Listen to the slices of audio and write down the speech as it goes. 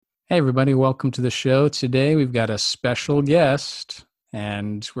Hey, everybody, welcome to the show. Today we've got a special guest,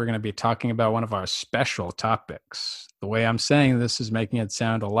 and we're going to be talking about one of our special topics. The way I'm saying this is making it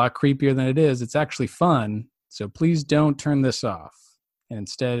sound a lot creepier than it is. It's actually fun, so please don't turn this off. And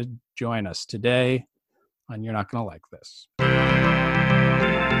instead, join us today on You're Not Going to Like This.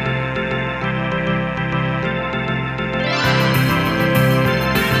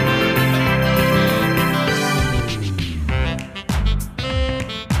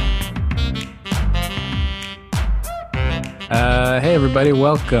 Hey, everybody,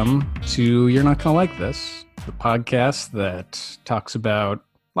 welcome to You're Not Gonna Like This, the podcast that talks about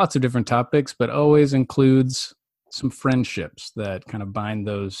lots of different topics, but always includes some friendships that kind of bind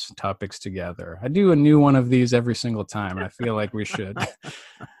those topics together. I do a new one of these every single time, and I feel like we should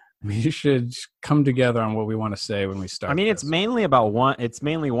come together on what we want to say when we start. I mean, this. it's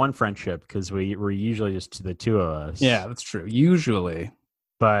mainly one friendship because we're usually just the two of us. Yeah, that's true. Usually.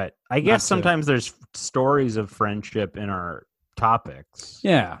 But I guess sometimes there's stories of friendship in our topics.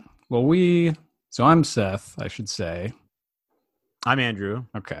 Yeah. Well, so I'm Seth, I should say. I'm Andrew.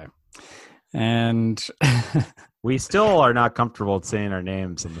 Okay. And we still are not comfortable saying our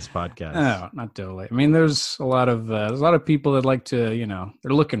names in this podcast. No, not totally. I mean, there's a lot of people that like to,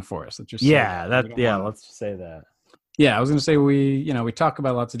 they're looking for us. Let's just let's just say that. Yeah, I was going to say we talk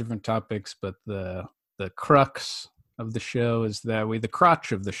about lots of different topics, but the crux of the show is that the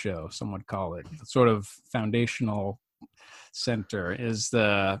crotch of the show, some would call it, the sort of foundational center is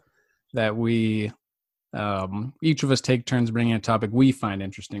that we each of us take turns bringing a topic we find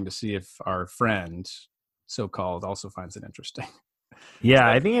interesting to see if our friend, so-called, also finds it interesting. Yeah,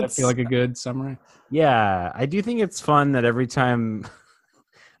 I feel like a good summary. Yeah, I do think it's fun that every time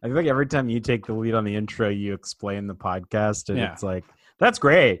you take the lead on the intro, you explain the podcast, and It's like, that's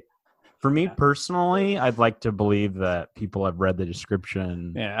great. For me personally, I'd like to believe that people have read the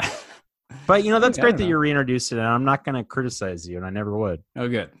description. Yeah. But, that's great that you reintroduced it, and I'm not going to criticize you, and I never would. Oh,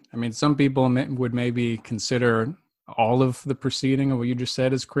 good. I mean, some people would maybe consider all of the preceding of what you just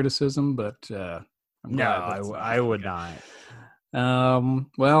said as criticism, but I would not.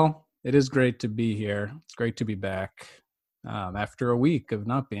 Well, it is great to be here. It's great to be back after a week of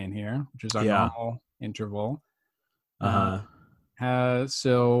not being here, which is our normal interval.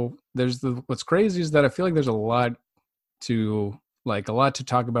 So what's crazy is that I feel like there's a lot to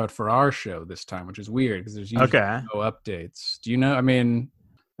talk about for our show this time, which is weird because there's usually no updates. Do you know? I mean,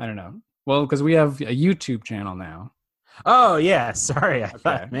 I don't know. Well, because we have a YouTube channel now. Oh yeah, sorry. I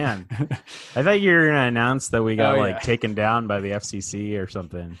thought you were gonna announce that we got taken down by the FCC or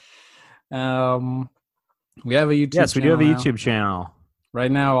something. We have a YouTube. Yes, we do have a YouTube channel.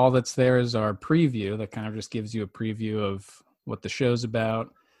 Right now, all that's there is our preview that kind of just gives you a preview of what the show's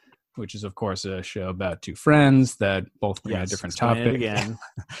about, which is, of course, a show about two friends that both bring a different topic. Again.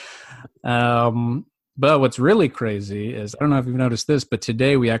 But what's really crazy is, I don't know if you've noticed this, but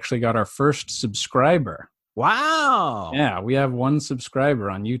today we actually got our first subscriber. Wow. Yeah, we have one subscriber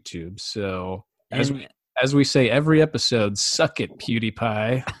on YouTube. So as we say every episode, suck it,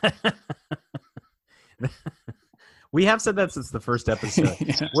 PewDiePie. We have said that since the first episode.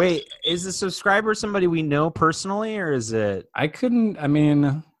 Yeah. Wait, is the subscriber somebody we know personally, or is it? If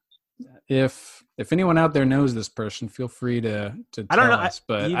anyone out there knows this person, feel free to tell us.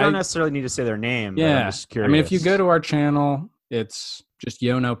 But you don't necessarily need to say their name. Yeah, I'm just curious. I mean, if you go to our channel, it's just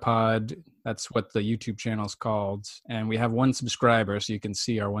YonoPod. That's what the YouTube channel is called, and we have one subscriber, so you can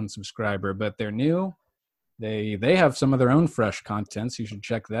see our one subscriber. But they're new. They have some of their own fresh content, so you should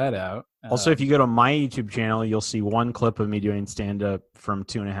check that out. Also, if you go to my YouTube channel, you'll see one clip of me doing stand-up from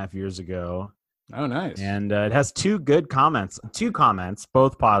 2.5 years ago. Oh, nice. And it has two comments,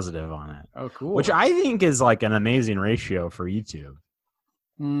 both positive on it. Oh, cool. Which I think is like an amazing ratio for YouTube.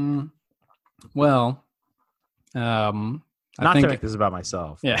 Well, not to make this about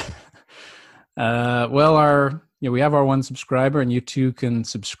myself. Yeah. We have our one subscriber, and you too can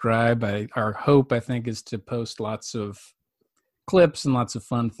subscribe. Our hope, I think, is to post lots of clips and lots of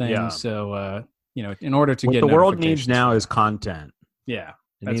fun things. Yeah. So, in order to get what the world needs now is content. Yeah,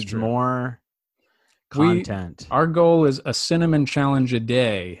 it needs more content. Our goal is a cinnamon challenge a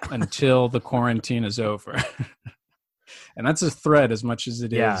day until the quarantine is over, and that's a threat as much as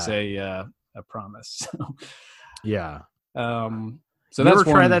it is a promise. Yeah. So you ever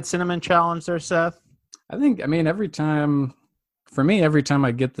try that cinnamon challenge there, Seth? Every time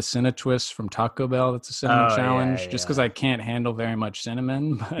I get the Cinnatwist from Taco Bell, that's a cinnamon challenge, just because I can't handle very much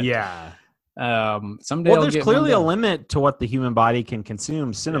cinnamon. But, someday there's clearly a limit to what the human body can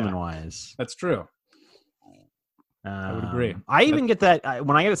consume cinnamon-wise. That's true. I would agree. I even get that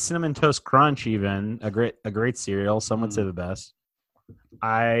when I get a Cinnamon Toast Crunch, even a great cereal. Some would say the best.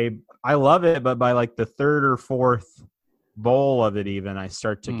 I love it, but by like the third or fourth bowl of it, even I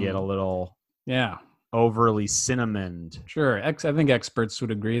start to get a little overly cinnamoned. Sure, I think experts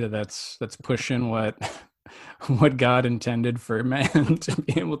would agree that that's pushing what God intended for man to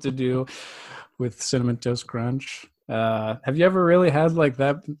be able to do with Cinnamon Toast Crunch. Have you ever really had like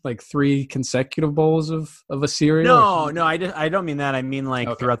that, like 3 consecutive bowls of a cereal? No, I don't mean that. I mean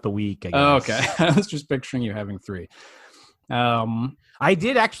like throughout the week, I guess. Oh, okay. I was just picturing you having 3. I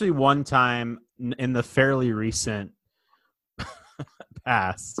did actually one time in the fairly recent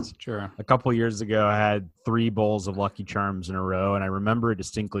past. Sure. A couple years ago, I had 3 bowls of Lucky Charms in a row, and I remember it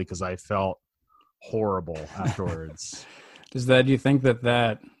distinctly because I felt horrible afterwards. Do you think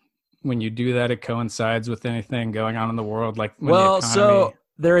that when you do that, it coincides with anything going on in the world? Like, so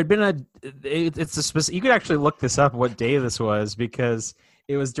there had been it's a specific. You could actually look this up what day this was because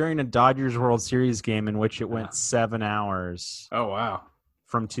it was during a Dodgers World Series game in which it went 7 hours. Oh wow!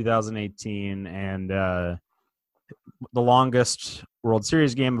 From 2018 and the longest World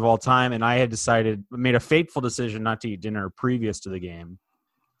Series game of all time. And I had made a fateful decision not to eat dinner previous to the game.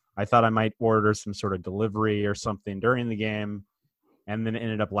 I thought I might order some sort of delivery or something during the game, and then it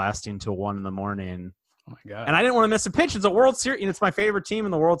ended up lasting till 1 a.m. Oh my God. And I didn't want to miss a pitch. It's a World Series. It's my favorite team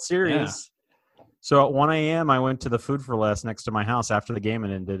in the World Series. Yeah. So at 1 a.m., I went to the Food for Less next to my house after the game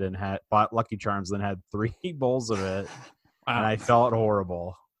and ended and bought Lucky Charms, then had 3 bowls of it. Wow. And I felt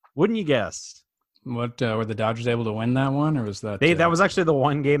horrible. Wouldn't you guess? What were the Dodgers able to win that one, or was that that was actually the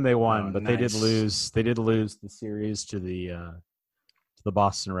one game they won, but nice. They did lose the series to the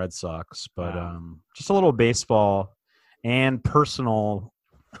Boston Red Sox. But just a little baseball and personal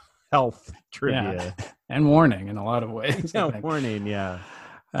health trivia and warning in a lot of ways. Warning, yeah.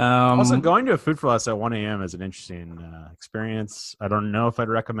 Also, going to a Food for Less at 1 a.m. is an interesting experience. I don't know if I'd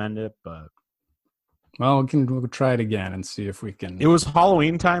recommend it, but well, we'll try it again and see if we can. It was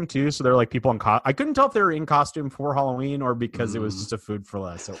Halloween time too, so there were like people in I couldn't tell if they were in costume for Halloween or because it was just a Food for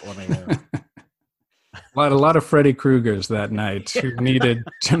Less at 1 a.m. A lot of Freddy Kruegers that night who needed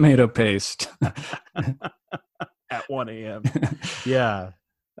tomato paste at 1 a.m. Yeah.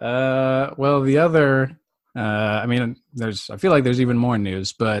 Well, the other. I feel like there's even more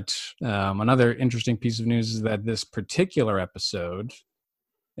news, but another interesting piece of news is that this particular episode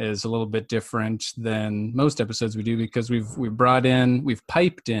is a little bit different than most episodes we do because we've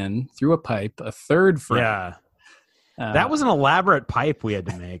piped in through a pipe a third friend. Yeah, that was an elaborate pipe we had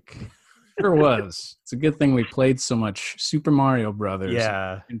to make. Sure was. It's a good thing we played so much Super Mario Brothers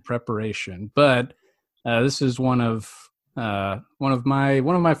in preparation. But this is one of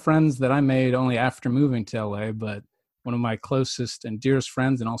my friends that I made only after moving to LA, but one of my closest and dearest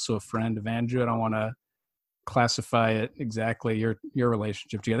friends, and also a friend of Andrew. I don't want to classify it exactly your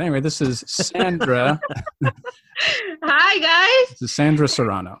relationship together. Anyway, this is Sandra. Hi guys. This is Sandra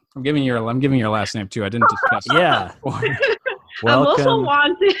Serrano. I'm giving your last name too. I didn't discuss it. Yeah. I'm also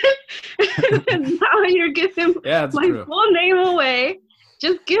wanted. Now you're giving my full name away.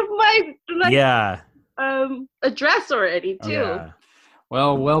 Just give my address already too. Yeah.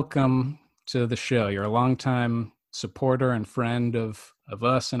 Well, welcome to the show. You're a longtime supporter and friend of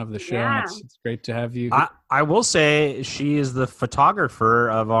us and of the show. Yeah. And it's great to have you. I will say she is the photographer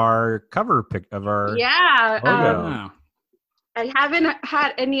of our cover pic of our logo. I haven't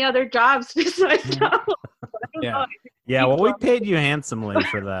had any other jobs besides that. Yeah, well, we paid you handsomely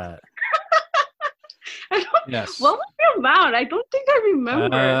for that. Yes. What was the amount? I don't think I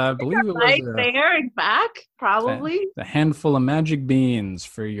remember. I believe it was there and back, probably. A handful of magic beans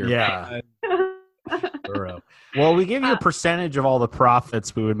for your burrow. Well, we give you a percentage of all the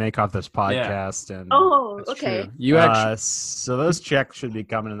profits we would make off this podcast. And okay. True. You actually, so those checks should be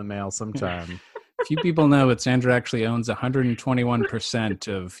coming in the mail sometime. Few people know that Sandra actually owns 121%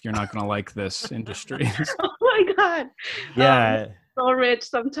 of You're Not Gonna Like This industry. Oh my God. Yeah. So rich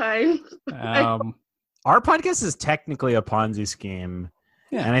sometimes. Our podcast is technically a Ponzi scheme.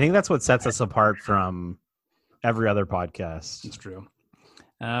 Yeah. And I think that's what sets us apart from every other podcast. It's true.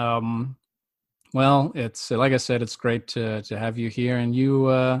 Well, it's like I said, it's great to have you here, and you.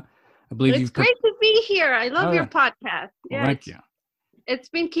 I believe it's great to be here. I love your podcast. Yeah, thank you. It's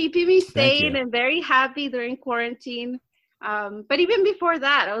been keeping me sane and very happy during quarantine. But even before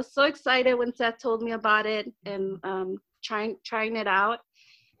that, I was so excited when Seth told me about it and trying it out,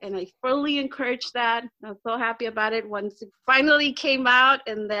 and I fully encouraged that. I'm so happy about it once it finally came out,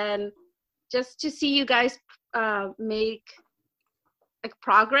 and then just to see you guys make like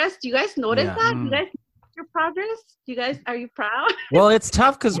progress. Do you guys notice that? Do you guys notice your progress? Are you proud? Well, it's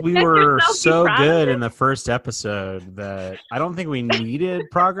tough because we were so good in the first episode that I don't think we needed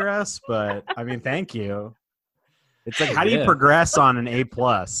progress, but I mean, thank you. It's like, how do you progress on an A+,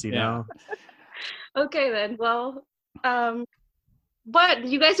 you know? Okay, then. Well, but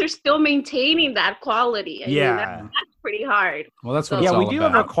you guys are still maintaining that quality. I mean, that's pretty hard. Well, that's what it's all we about. do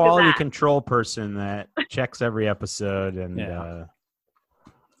have a quality control person that checks every episode, and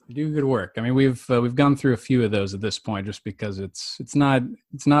we do good work. I mean, we've gone through a few of those at this point, just because it's not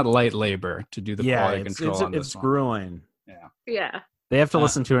light labor to do the quality control on this it's grueling. Yeah. They have to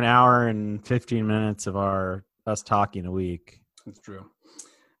listen to an hour and 15 minutes of us talking a week. That's true.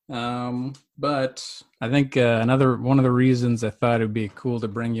 But I think another one of the reasons I thought it'd be cool to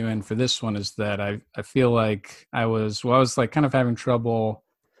bring you in for this one is that I feel like I was like kind of having trouble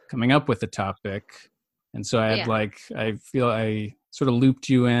coming up with a topic, and so I had I feel I sort of looped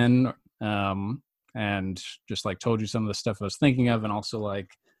you in and just like told you some of the stuff I was thinking of, and also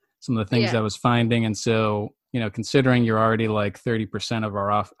like some of the things I was finding. And so, you know, considering you're already like 30% of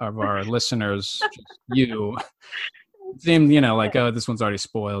our listeners, you seemed, you know, like, oh, this one's already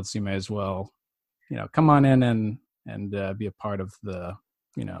spoiled, so you may as well, you know, come on in and be a part of the,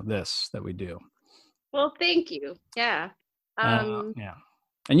 you know, this that we do. Well, thank you. Yeah. And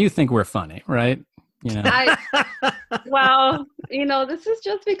you think we're funny, right? You know. Well, you know, this is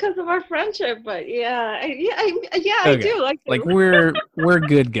just because of our friendship, but I do. Like we're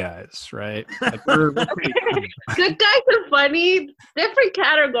good guys, right? Like we're pretty cool. Good guys are funny. Different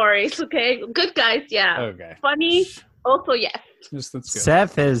categories, okay? Good guys, yeah. Okay. Funny, also yes. That's good.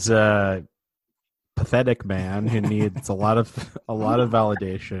 Seth is a pathetic man who needs a lot of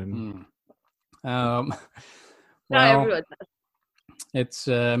validation. Not everyone does. It's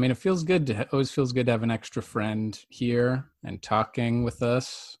I mean, it feels good always feels good to have an extra friend here and talking with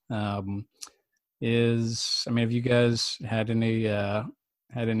us. I mean, have you guys had any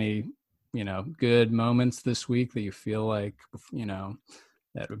you know, good moments this week that you feel like, you know,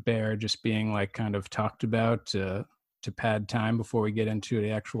 that would bear just being like kind of talked about to pad time before we get into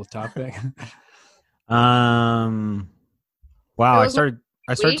the actual topic? Wow, I started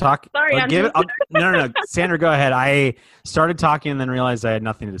talking. Sorry, No. Sandra, go ahead. I started talking and then realized I had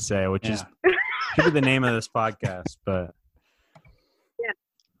nothing to say, which is should be the name of this podcast. But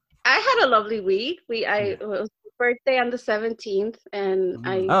I had a lovely week. It was my birthday on the 17th, and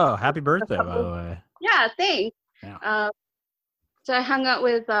happy birthday, by the way. Yeah, thanks. Yeah. So I hung out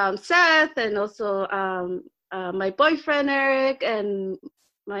with Seth and also my boyfriend Eric and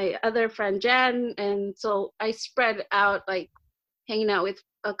my other friend Jen, and so I spread out, like hanging out with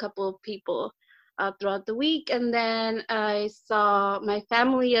a couple of people throughout the week. And then I saw my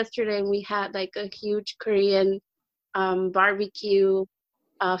family yesterday, and we had like a huge Korean barbecue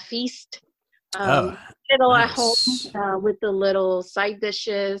feast. At home with the little side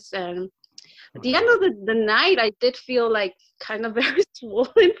dishes. And at the end of the night, I did feel like kind of very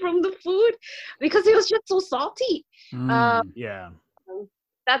swollen from the food because it was just so salty.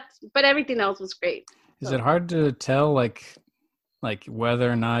 But everything else was great. Is it hard to tell like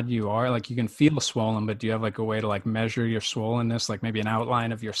whether or not you are, like, you can feel swollen, but do you have like a way to like measure your swollenness, like maybe an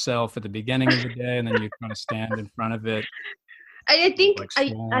outline of yourself at the beginning of the day, and then you kind of stand in front of it? I think like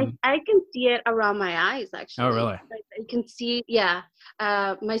I can see it around my eyes, actually. Oh, really? Like, I can see,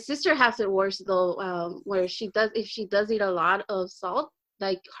 my sister has it worse though, where if she does eat a lot of salt,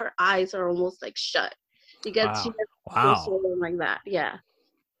 like her eyes are almost like shut because she gets so swollen like that. Yeah.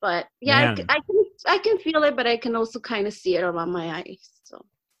 But I can feel it, but I can also kind of see it around my eyes. So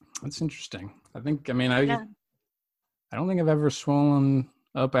that's interesting. I don't think I've ever swollen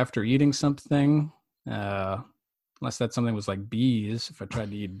up after eating something, unless that something was like bees. If I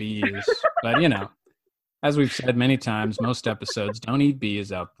tried to eat bees, but you know, as we've said many times, most episodes, don't eat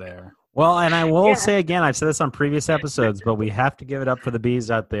bees out there. Well, and I will say again, I've said this on previous episodes, but we have to give it up for the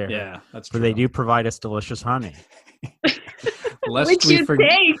bees out there. Yeah, that's true. For they do provide us delicious honey. Lest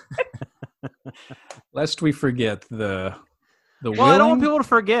we forget the well, I don't want people to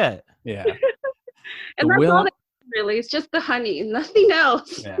forget. Yeah. And that's all really. It's just the honey, nothing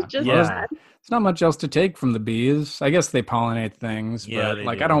else. Yeah. It's not much else to take from the bees. I guess they pollinate things, but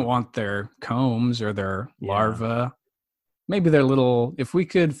like I don't want their combs or their larvae. Maybe their little, if we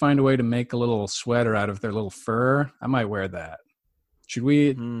could find a way to make a little sweater out of their little fur, I might wear that. Should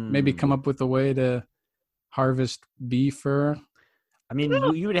we maybe come up with a way to harvest bee fur? I mean,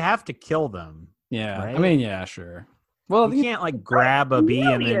 you would have to kill them. Yeah. Right? I mean, yeah, sure. Well, you can't like grab a bee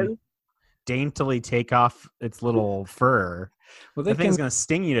and then daintily take off its little fur. Well, the thing's going to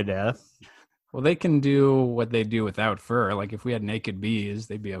sting you to death. Well, they can do what they do without fur. Like if we had naked bees,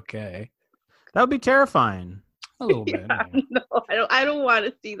 they'd be okay. That would be terrifying. A little bit. Yeah. No, I don't want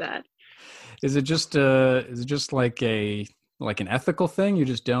to see that. Is it just like like an ethical thing? You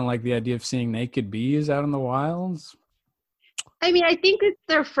just don't like the idea of seeing naked bees out in the wilds? I mean, I think it's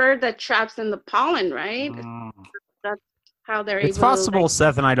their fur that traps in the pollen, right? That's how they're able. It's possible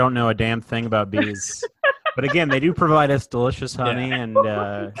Seth and I don't know a damn thing about bees. But again, they do provide us delicious honey, and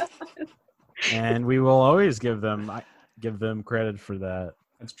we will always give them credit for that.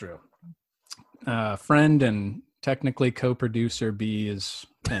 That's true. Friend and technically co-producer Bees,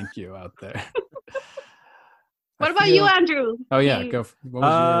 thank you out there. What about you, Andrew? Oh yeah, go. What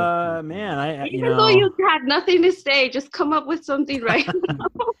was your... man, even though you had nothing to say, just come up with something right now.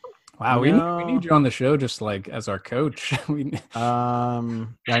 Wow, we need you on the show, just like as our coach. I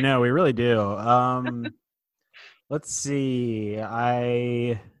know we really do. Let's see. Did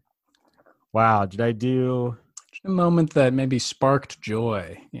I do a moment that maybe sparked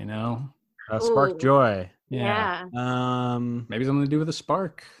joy? Sparked joy. Yeah. Maybe something to do with a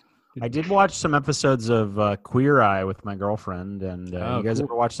spark. I did watch some episodes of Queer Eye with my girlfriend, and you guys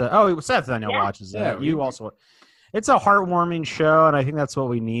ever watch that? Oh, Seth, I know watches that. You also. It's a heartwarming show, and I think that's what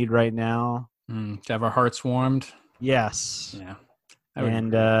we need right now. To have our hearts warmed. Yes. Yeah.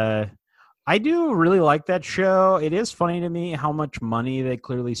 And I do really like that show. It is funny to me how much money they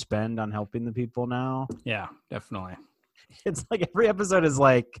clearly spend on helping the people now. Yeah, definitely. It's like every episode is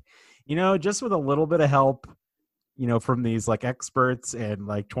like, just with a little bit of help, from these like experts and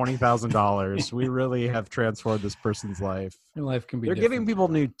like $20,000, we really have transformed this person's life. Your life can be. They're giving people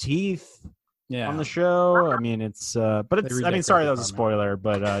new teeth. Yeah. On the show. I mean, it's, but it's. I mean, sorry, that was a spoiler,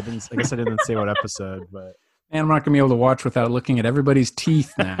 but I guess I didn't say what episode. But and I'm not gonna be able to watch without looking at everybody's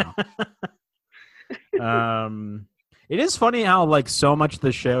teeth now. It is funny how like so much of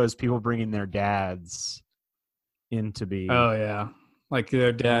the show is people bringing their dads in to be. Oh yeah. Like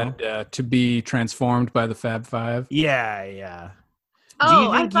their dad to be transformed by the Fab Five. Yeah.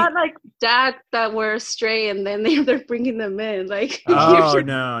 Oh, I thought like dads that were astray, and then they're bringing them in. Like, oh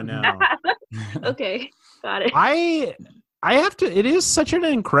no. Okay, got it. I have to. It is such an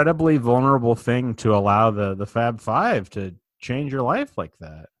incredibly vulnerable thing to allow the Fab Five to change your life like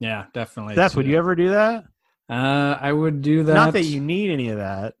that. Yeah, definitely. Seth, would you ever do that? I would do that. Not that you need any of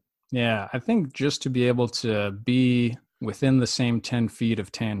that. Yeah, I think just to be able to be within the same 10 feet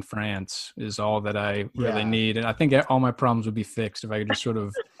of Tan France is all that I really need. And I think all my problems would be fixed if I could just sort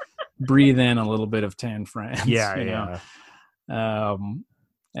of breathe in a little bit of Tan France. Yeah. But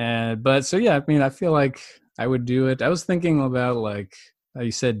so, yeah, I mean, I feel like I would do it. I was thinking about like, how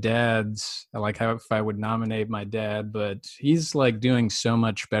you said dads, I like how if I would nominate my dad, but he's like doing so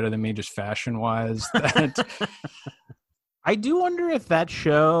much better than me just fashion wise that I do wonder if that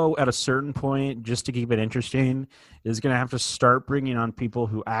show at a certain point, just to keep it interesting, is going to have to start bringing on people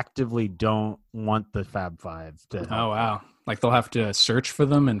who actively don't want the Fab Five to help. Oh, wow. Like they'll have to search for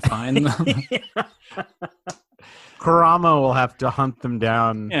them and find them. Karamo will have to hunt them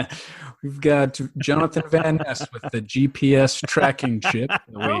down. Yeah. We've got Jonathan Van Ness with the GPS tracking chip.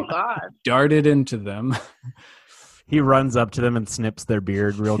 Oh, God. Darted into them. He runs up to them and snips their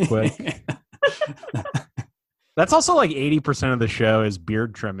beard real quick. That's also like 80% of the show is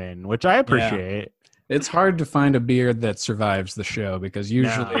beard trimming, which I appreciate. Yeah. It's hard to find a beard that survives the show because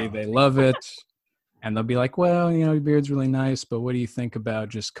usually they love it and they'll be like, well, your beard's really nice, but what do you think about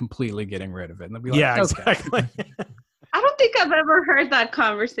just completely getting rid of it? And they'll be like, exactly. I don't think I've ever heard that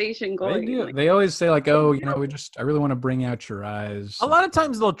conversation going. They do. They always say like, oh, I really want to bring out your eyes. A lot of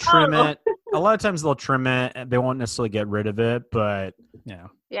times they'll trim it. A lot of times they'll trim it. They won't necessarily get rid of it, but yeah.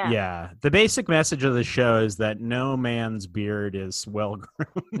 The basic message of the show is that no man's beard is well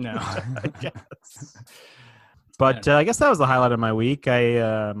groomed. No, I guess. But I guess that was the highlight of my week.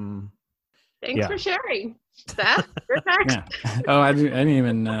 Thanks for sharing, Seth. You're next. Yeah. Oh, I didn't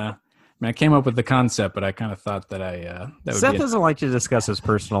even. I came up with the concept, but I kind of thought that that Seth doesn't like to discuss his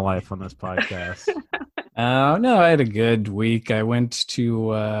personal life on this podcast. No, I had a good week. I went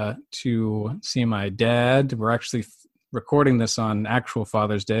to see my dad. We're actually recording this on actual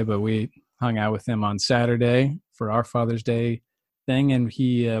Father's Day, but we hung out with him on Saturday for our Father's Day thing, and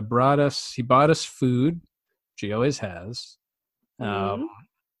he bought us food, which he always has,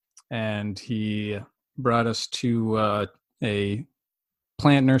 and he brought us to a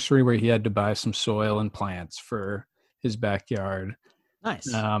plant nursery where he had to buy some soil and plants for his backyard.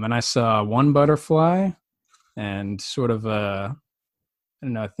 Nice. And I saw one butterfly and sort of I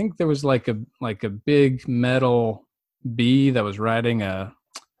don't know, I think there was like a big metal bee that was riding a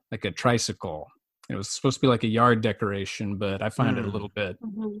tricycle. It was supposed to be like a yard decoration, but I find it a little bit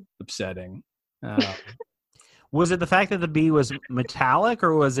upsetting. Was it the fact that the bee was metallic,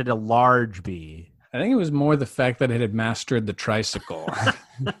 or was it a large bee? I think it was more the fact that it had mastered the tricycle.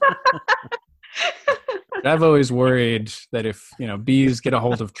 I've always worried that if bees get a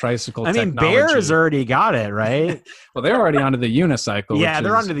hold of tricycle technology, bears already got it, right? Well, they're already onto the unicycle. Yeah,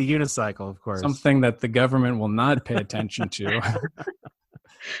 they're onto the unicycle, of course. Something that the government will not pay attention to.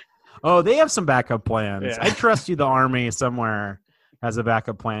 Oh, they have some backup plans. Yeah. I trust you. The army somewhere has a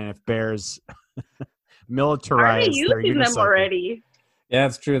backup plan if bears militarize. Are they using them already? Yeah,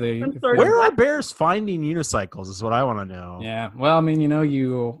 it's true. Where are bears finding unicycles is what I want to know. Yeah. Well, I mean,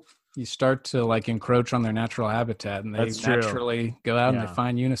 you start to like encroach on their natural habitat, and they naturally go out and they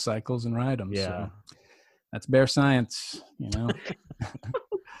find unicycles and ride them. Yeah. So that's bear science,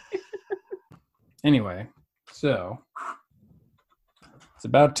 Anyway, so it's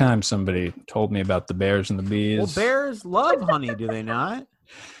about time somebody told me about the bears and the bees. Well, bears love honey, do they not?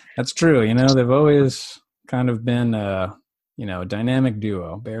 That's true. They've always kind of been a dynamic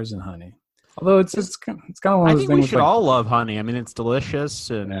duo, bears and honey. Although it's kind of one of those things. I think we should all love honey. I mean, it's delicious,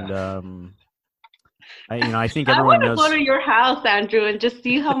 and I think everyone knows. I want to go to your house, Andrew, and just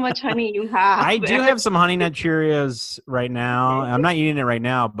see how much honey you have. I do have some Honey Nut Cheerios right now. I'm not eating it right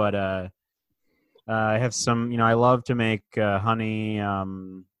now, but I have some. I love to make honey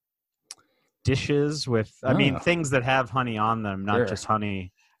dishes with. I mean, things that have honey on them, not just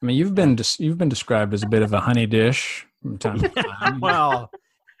honey. I mean, you've been described as a bit of a honey dish from time to time. Well.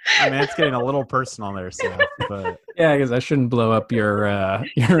 I mean, it's getting a little personal there, Seth. But yeah, because I shouldn't blow up your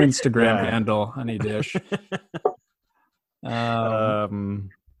Instagram handle, Honey Dish. Well,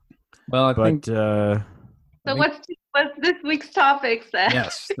 I think. So what's this week's topic, Seth?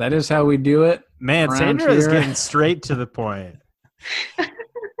 Yes, that is how we do it. Man, Sandra is getting straight to the point. I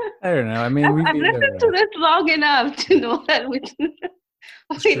don't know. I mean, I've listened to this long enough to know that we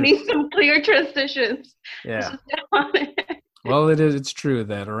need some clear transitions. Yeah. Well, it's true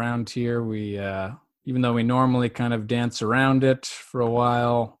that around here we, even though we normally kind of dance around it for a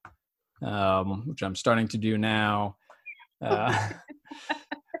while, which I'm starting to do now,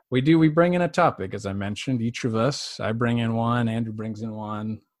 we bring in a topic, as I mentioned, each of us. I bring in one, Andrew brings in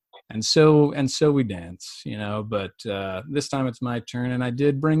one, and so we dance, but this time it's my turn, and I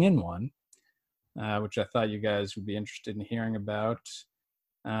did bring in one, which I thought you guys would be interested in hearing about.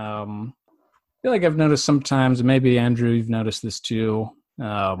 I feel like I've noticed sometimes, and maybe Andrew, you've noticed this too.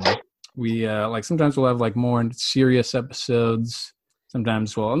 We sometimes we'll have like more serious episodes.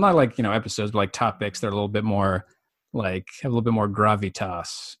 Sometimes, well, not like episodes, but like topics that are a little bit more have a little bit more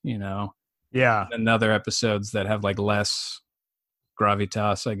gravitas, Yeah. And other episodes that have like less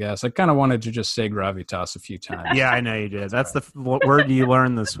gravitas, I guess. I kind of wanted to just say gravitas a few times. Yeah, I know you did. That's the word you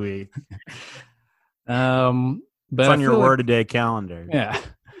learned this week. But it's on your word a day calendar. Yeah.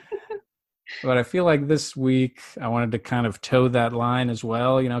 But I feel like this week I wanted to kind of toe that line as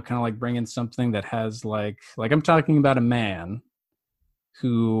well, kind of like bring in something that has like I'm talking about a man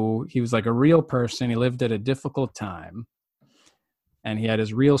who he was like a real person. He lived at a difficult time and he had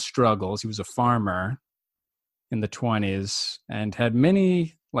his real struggles. He was a farmer in the 1920s and had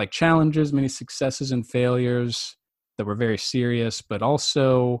many like challenges, many successes and failures that were very serious, but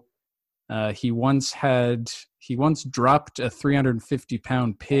also he once dropped a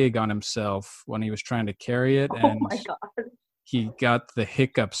 350-pound pig on himself when he was trying to carry it, and my God. He got the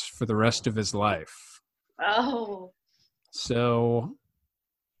hiccups for the rest of his life. Oh. So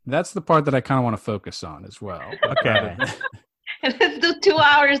that's the part that I kind of want to focus on as well. Okay. Let's do 2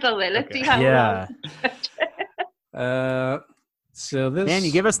 hours of it. Let's see how long. So this. Man,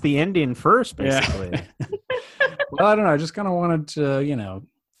 you give us the ending first, basically. Yeah. Well, I don't know. I just kind of wanted to,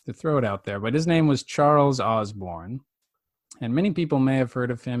 to throw it out there, but his name was Charles Osborne, and many people may have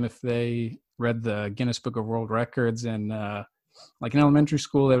heard of him if they read the Guinness Book of World Records, and like in elementary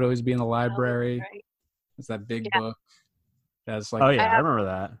school they would always be in the library. Right. It's that big book that's like, oh yeah, I remember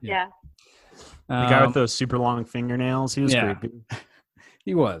that. Yeah. The guy with those super long fingernails, he was creepy.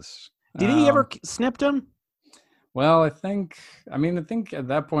 He was. Did he ever snip them? Well, I think at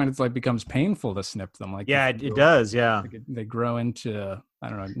that point it's like becomes painful to snip them. Like, yeah, it does. Yeah. Like they grow into, I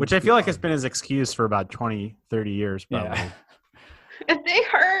don't know. Which I feel like has been his excuse for about 20, 30 years, probably. Yeah. They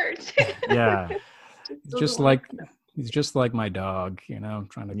hurt. Yeah. He's just like my dog,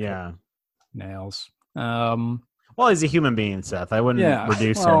 trying to cut nails. Well, he's a human being, Seth. I wouldn't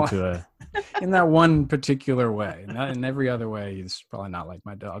reduce him to a... In that one particular way. Not in every other way, he's probably not like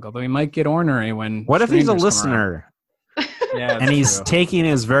my dog. Although he might get ornery when... What if he's a listener? Yeah, and he's taking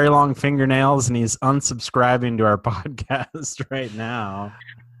his very long fingernails and he's unsubscribing to our podcast right now.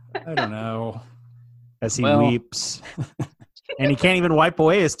 I don't know. As he weeps. And he can't even wipe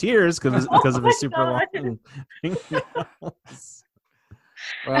away his tears because of his super long fingernails.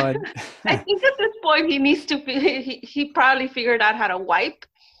 Well, I think at this point he needs to. He probably figured out how to wipe.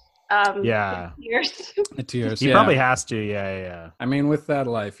 Tears. The tears. He probably has to. Yeah. I mean, with that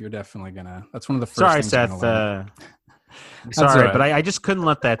life, you're definitely gonna. That's one of the first. Sorry, things Seth. I'm sorry, right. but I just couldn't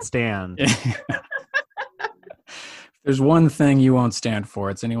let that stand. There's one thing you won't stand for.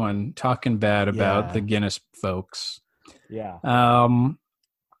 It's anyone talking bad about the Guinness folks. Yeah.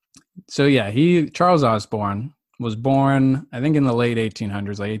 So Charles Osborne was born, I think, in the late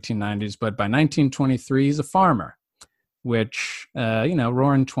 1800s, like 1890s. But by 1923, he's a farmer, which,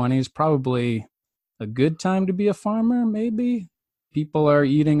 roaring 20s, probably a good time to be a farmer, maybe. People are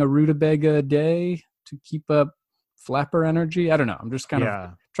eating a rutabaga a day to keep up flapper energy. I don't know. I'm just kind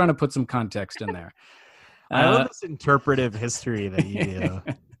of trying to put some context in there. I love this interpretive history that you do.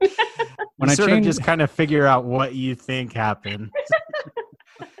 When I just kind of figure out what you think happened.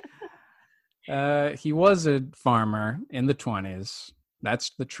 He was a farmer in the 20s.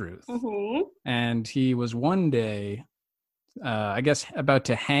 That's the truth. Mm-hmm. And he was one day, I guess, about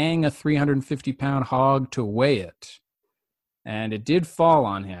to hang a 350-pound hog to weigh it. And it did fall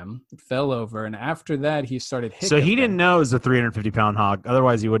on him. It fell over. And after that, he started hiccuping. So he didn't know it was a 350-pound hog.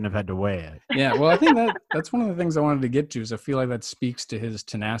 Otherwise, he wouldn't have had to weigh it. Yeah, well, I think that's one of the things I wanted to get to, is I feel like that speaks to his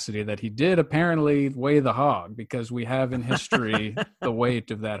tenacity, that he did apparently weigh the hog, because we have in history the weight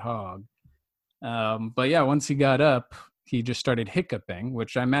of that hog. But yeah, once he got up, he just started hiccuping,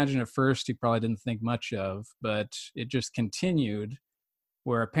 which I imagine at first he probably didn't think much of, but it just continued,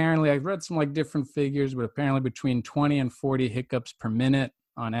 where apparently, I've read some like different figures, but apparently between 20 and 40 hiccups per minute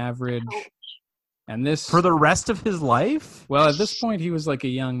on average. And this for the rest of his life? Well, at this point he was like a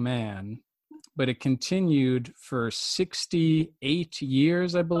young man, but it continued for 68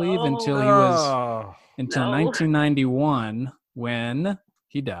 years, I believe, until 1991, when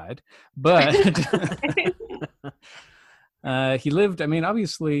he died. But he lived, I mean,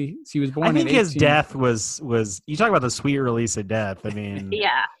 obviously he was born. I think his death was you talk about the sweet release of death. I mean,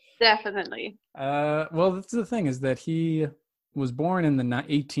 yeah, definitely. Well, that's the thing, is that he was born in the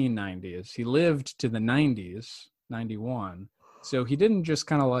 1890s. He lived to the 90s, 91. So he didn't just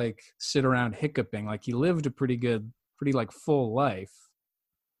kind of like sit around hiccuping. Like, he lived a pretty like full life.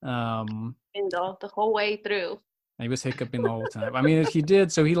 And the whole way through. He was hiccuping the whole time. I mean, he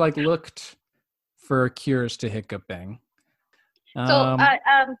did. So he like looked for cures to hiccuping. So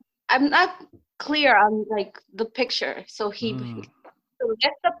I'm not clear on like the picture. So he lifts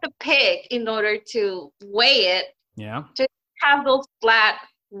up the pig in order to weigh it. Yeah. To have those flat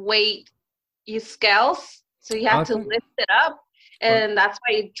weight scales. So you have to lift it up, and that's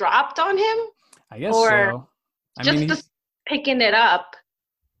why it dropped on him. I guess so. Just picking it up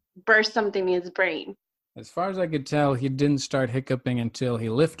burst something in his brain. As far as I could tell, he didn't start hiccuping until he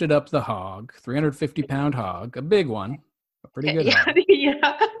lifted up the hog, 350-pound hog, a big one, a pretty good hog.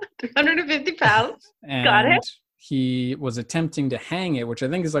 Yeah, 350 pounds. And got it. He was attempting to hang it, which I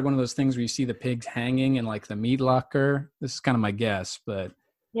think is like one of those things where you see the pigs hanging in like the meat locker. This is kind of my guess, but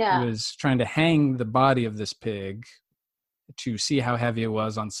he was trying to hang the body of this pig to see how heavy it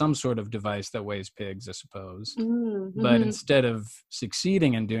was on some sort of device that weighs pigs, I suppose. Mm-hmm. But instead of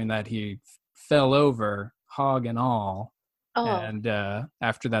succeeding in doing that, he fell over, hog and all, and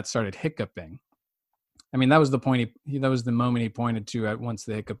after that started hiccuping. I mean, that was the point. That was the moment he pointed to at once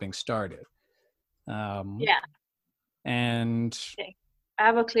the hiccuping started. And okay. I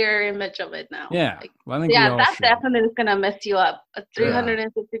have a clearer image of it now. Yeah, well, I think that definitely is gonna mess you up. A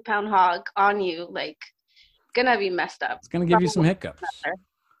 350-pound hog on you, like, gonna be messed up. It's gonna give you some hiccups.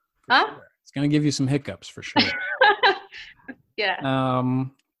 Huh? Sure. It's gonna give you some hiccups for sure. Yeah.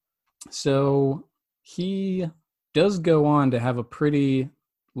 So he does go on to have a pretty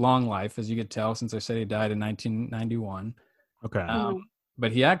long life, as you could tell, since I said he died in 1991. Okay.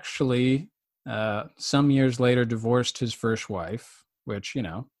 But he actually, some years later, divorced his first wife, which,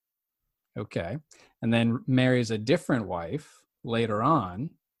 okay. And then marries a different wife later on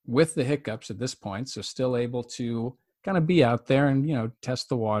with the hiccups at this point. So still able to kind of be out there and, test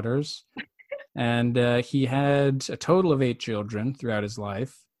the waters. And he had a total of 8 children throughout his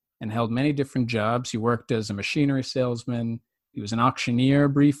life and held many different jobs. He worked as a machinery salesman. He was an auctioneer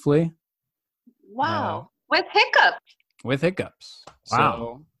briefly. Wow. With hiccups. With hiccups.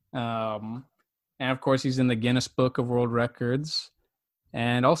 Wow. So, and of course, he's in the Guinness Book of World Records.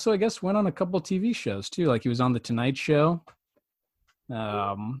 And also, I guess, went on a couple TV shows, too. Like, he was on The Tonight Show.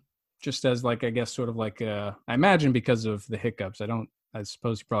 Just as, like, I guess, sort of like, I imagine because of the hiccups. I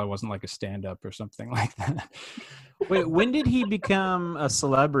suppose he probably wasn't like a stand-up or something like that. Wait, when did he become a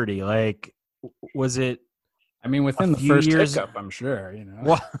celebrity? Like, was it? I mean, within the first hiccup, I'm sure.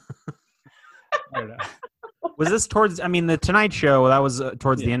 What? I don't know. Was this towards? I mean, the Tonight Show. That was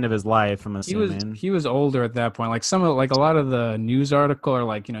towards the end of his life. I'm assuming he was older at that point. Like a lot of the news article or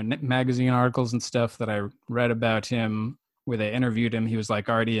like magazine articles and stuff that I read about him, where they interviewed him, he was like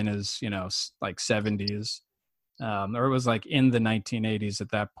already in his like 70s, or it was like in the 1980s at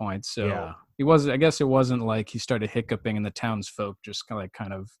that point. So he was. I guess it wasn't like he started hiccuping and the townsfolk just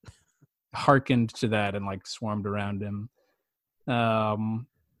kind of hearkened to that and like swarmed around him.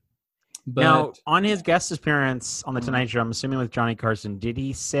 But now, on his guest appearance on the Tonight Show, I'm assuming with Johnny Carson, did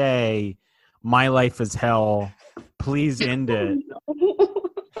he say, "My life is hell, please end it"?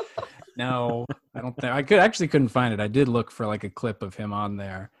 No, I don't think I couldn't find it. I did look for like a clip of him on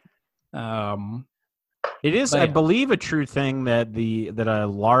there. It is, I believe, a true thing that a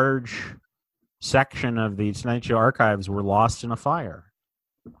large section of the Tonight Show archives were lost in a fire.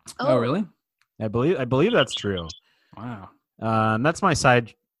 Oh, really? I believe that's true. Wow. That's my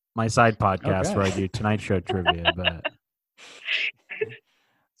side podcast where I do Tonight Show trivia. But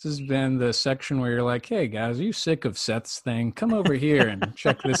this has been the section where you're like, "Hey guys, are you sick of Seth's thing? Come over here and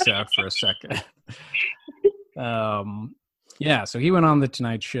check this out for a second." So he went on the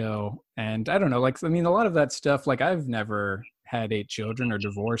Tonight Show, and I don't know, like, I mean, a lot of that stuff, like, I've never had 8 children or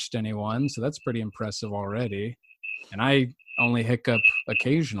divorced anyone, so that's pretty impressive already. And I only hiccup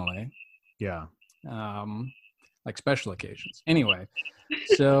occasionally. Yeah. Like special occasions. Anyway,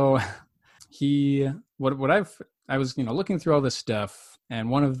 so I was looking through all this stuff, and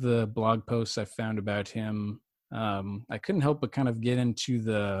one of the blog posts I found about him, I couldn't help but kind of get into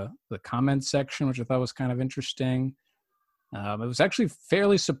the comment section, which I thought was kind of interesting. It was actually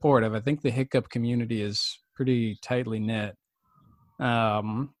fairly supportive. I think the hiccup community is pretty tightly knit.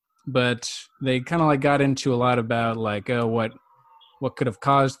 But they kind of like got into a lot about like, what could have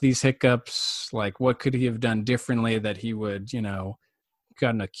caused these hiccups? Like, what could he have done differently that he would,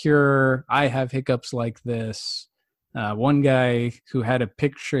 gotten a cure? I have hiccups like this. One guy who had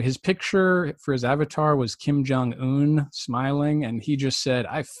his picture for his avatar was Kim Jong-un smiling, and he just said,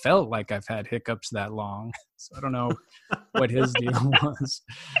 "I felt like I've had hiccups that long." So I don't know what his deal was.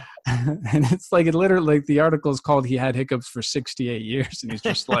 And it's like, it literally, like, the article is called "He Had Hiccups for 68 Years," and he's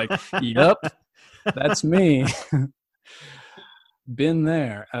just like, "Yep, that's me." Been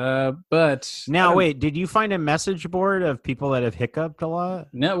there. But now wait, did you find a message board of people that have hiccuped a lot?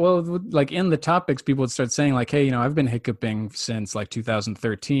 No, well, like in the topics, people would start saying like, "Hey, I've been hiccuping since like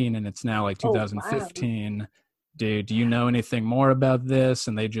 2013 and it's now like 2015. Wow. Do you know anything more about this?"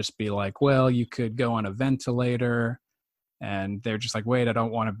 And they just be like, "Well, you could go on a ventilator." And they're just like, "Wait, I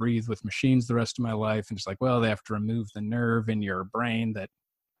don't want to breathe with machines the rest of my life." And it's like, "Well, they have to remove the nerve in your brain that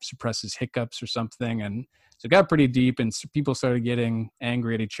suppresses hiccups or something." And so it got pretty deep, and people started getting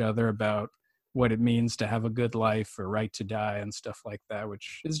angry at each other about what it means to have a good life or right to die and stuff like that,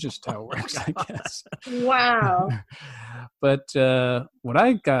 which is just how it works, I guess. Wow. But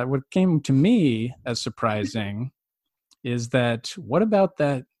what came to me as surprising is that what about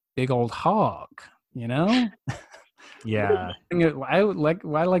that big old hog, Yeah. I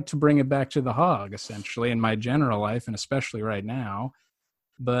like to bring it back to the hog, essentially, in my general life, and especially right now.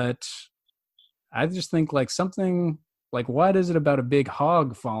 But I just think like something like, what is it about a big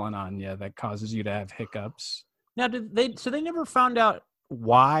hog falling on you that causes you to have hiccups? Now, so they never found out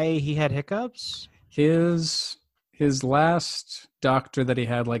why he had hiccups? His last doctor that he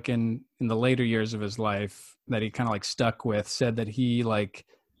had, like in the later years of his life, that he kind of like stuck with, said that he like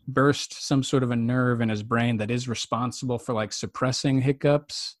burst some sort of a nerve in his brain that is responsible for like suppressing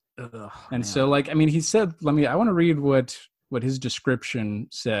hiccups. So like, I mean, he said, I want to read what his description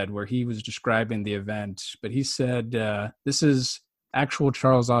said, where he was describing the event. But he said, this is actual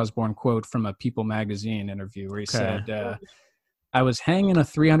Charles Osborne quote from a People magazine interview, where he said, "I was hanging a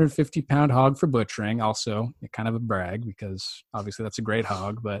 350-pound hog for butchering." Also, kind of a brag, because obviously that's a great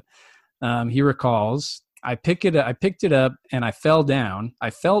hog. But he recalls, I picked it up and I fell down. I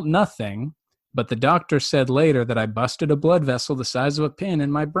felt nothing, but the doctor said later that I busted a blood vessel the size of a pin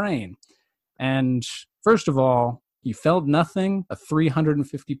in my brain. And first of all, you felt nothing. A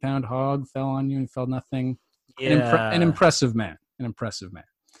 350-pound hog fell on you and felt nothing. Yeah. An impressive man.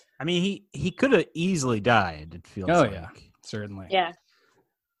 I mean, he could have easily died, it feels like. Yeah, certainly. Yeah.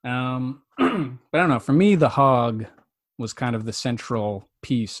 But I don't know. For me, the hog was kind of the central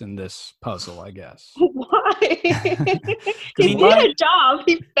piece in this puzzle, I guess. Why? He did a job.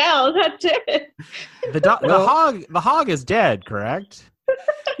 He fell. That's it. The hog is dead, correct?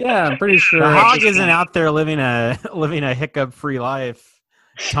 Yeah, I'm pretty sure. The hog isn't out there living a hiccup-free life,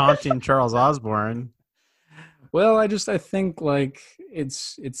 taunting Charles Osborne. Well, I think like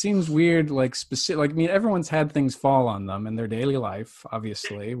it seems weird, like specific. Like, I mean, everyone's had things fall on them in their daily life.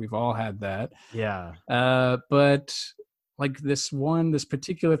 Obviously, we've all had that. Yeah. But like this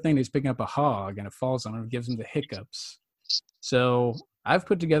particular thing, he's picking up a hog and it falls on him, and gives him the hiccups. So I've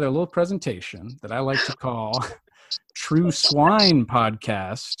put together a little presentation that I like to call True Swine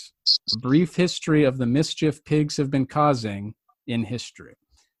Podcast: A Brief History of the Mischief Pigs Have Been Causing in History.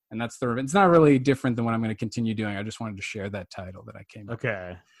 And it's not really different than what I'm going to continue doing. I just wanted to share that title that I came up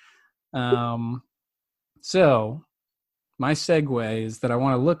Okay. with. So my segue is that I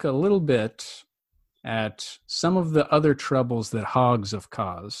want to look a little bit at some of the other troubles that hogs have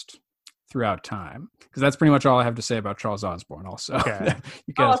caused throughout time, because that's pretty much all I have to say about Charles Osborne. Also, okay.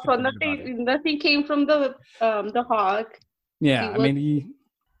 So nothing came from the hog. Yeah, I mean,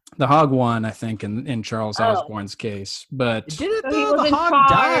 the hog won, I think, in Charles Osborne's case, but did it though? The hog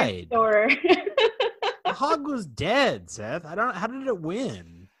died. The hog was dead, Seth. How did it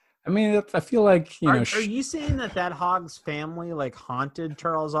win? I mean, I feel like Are you saying that hog's family like haunted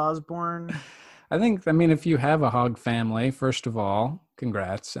Charles Osborne? I mean, if you have a hog family, first of all,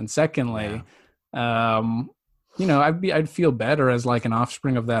 congrats, and secondly, I'd feel better as like an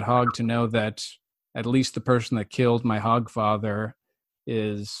offspring of that hog to know that at least the person that killed my hog father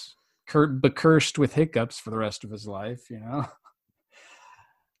is cursed with hiccups for the rest of his life.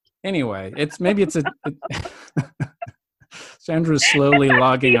 Anyway, Sandra's slowly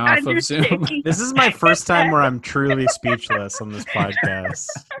logging off of Zoom. This is my first time where I'm truly speechless on this podcast.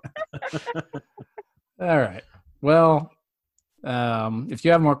 All right. Well, if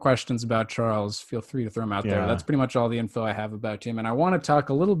you have more questions about Charles, feel free to throw them out there. That's pretty much all the info I have about him. And I want to talk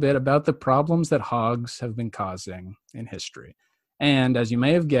a little bit about the problems that hogs have been causing in history. And as you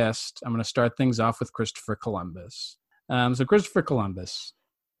may have guessed, I'm going to start things off with Christopher Columbus. So Christopher Columbus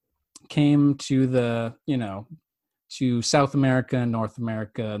came to to South America and North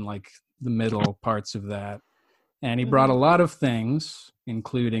America and like the middle parts of that. And he brought a lot of things,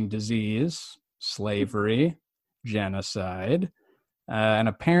 including disease, slavery, genocide, and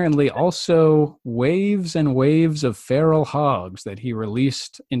apparently also waves and waves of feral hogs that he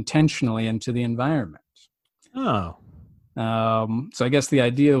released intentionally into the environment. Oh. So I guess the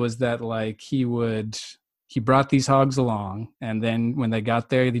idea was that like he brought these hogs along, and then when they got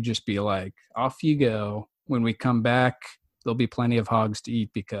there, they'd just be like, off you go. When we come back, there'll be plenty of hogs to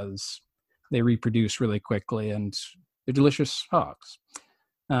eat because they reproduce really quickly and they're delicious hogs.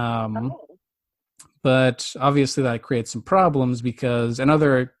 But obviously that creates some problems and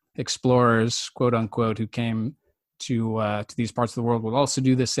other explorers, quote unquote, who came to these parts of the world would also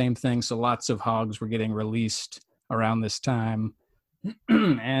do the same thing. So lots of hogs were getting released around this time.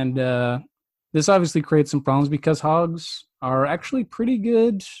 And this obviously creates some problems because hogs are actually pretty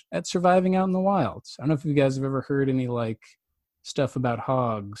good at surviving out in the wild. I don't know if you guys have ever heard any like stuff about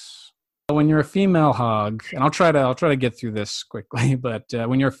hogs. When you're a female hog, and I'll try to get through this quickly, but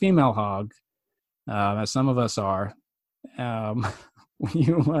when you're a female hog, as some of us are,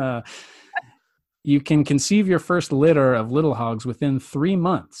 you can conceive your first litter of little hogs within 3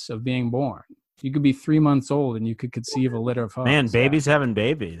 months of being born. You could be 3 months old and you could conceive a litter of hogs. Man, babies having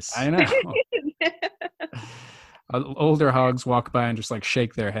babies. I know. Older hogs walk by and just like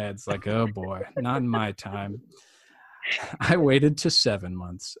shake their heads like, oh boy, not in my time. I waited to 7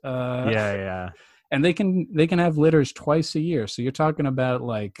 months. Yeah. And they can have litters twice a year. So you're talking about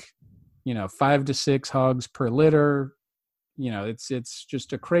like, 5 to 6 hogs per litter. It's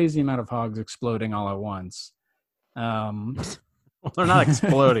just a crazy amount of hogs exploding all at once. Well, they're not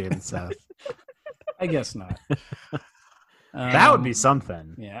exploding, Seth. I guess not. That would be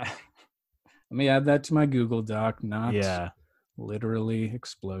something. Yeah. Let me add that to my Google Doc. Not literally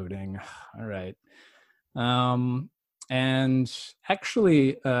exploding. All right. And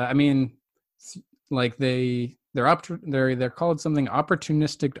actually, I mean, like they're called something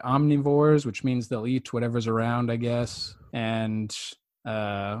opportunistic omnivores, which means they'll eat whatever's around, I guess. And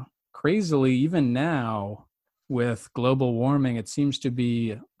crazily, even now with global warming, it seems to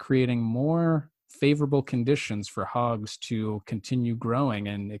be creating more favorable conditions for hogs to continue growing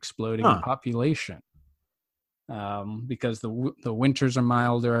and exploding in population, because the winters are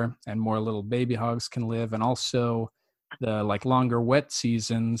milder and more little baby hogs can live, and also the like longer wet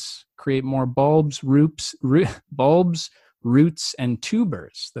seasons create more bulbs, roots, and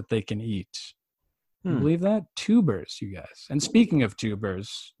tubers that they can eat. Can you believe that? Tubers, you guys. And speaking of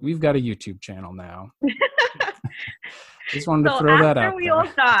tubers, we've got a YouTube channel now. Just wanted to throw that out after we all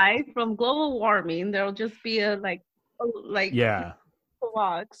die from global warming, there'll just be hogs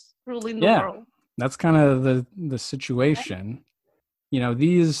ruling the world. That's kind of the situation.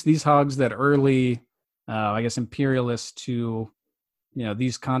 These hogs that early I guess, imperialists to,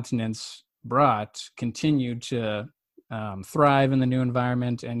 these continents brought continued to thrive in the new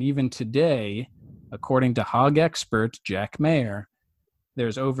environment. And even today, according to hog expert Jack Mayer,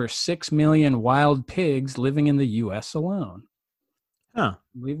 there's over 6 million wild pigs living in the U.S. alone. Huh.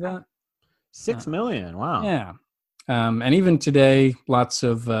 Believe that? 6 million. Wow. Yeah. And even today, lots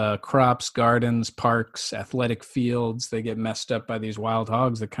of crops, gardens, parks, athletic fields, they get messed up by these wild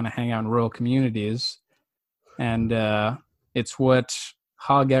hogs that kind of hang out in rural communities. And it's what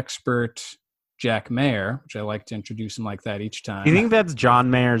hog expert Jack Mayer, which I like to introduce him like that each time. You think that's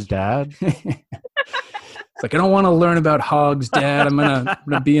John Mayer's dad? It's like, I don't want to learn about hogs, Dad. I'm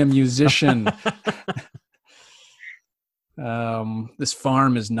gonna be a musician. This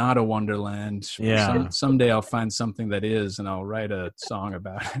farm is not a wonderland. Yeah. Someday I'll find something that is, and I'll write a song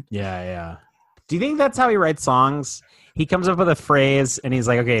about it. Yeah. Do you think that's how he writes songs? He comes up with a phrase and he's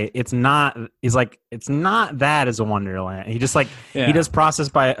like, okay, it's not that as a wonderland. He just he does process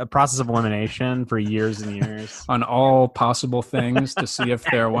of elimination for years and years on all possible things to see if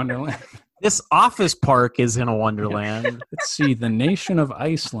they're a wonderland. This office park is in a wonderland. Yeah. Let's see. The nation of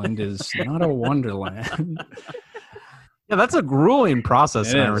Iceland is not a wonderland. Yeah, that's a grueling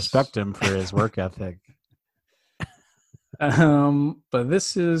process, and I respect him for his work ethic. But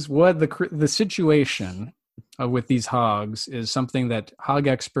this is what the situation with these hogs is something that hog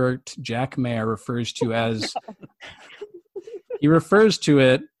expert Jack Mayer refers to as. He refers to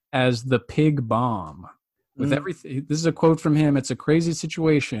it as the pig bomb. With everything, this is a quote from him. It's a crazy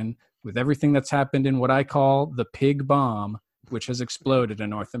situation with everything that's happened in what I call the pig bomb, which has exploded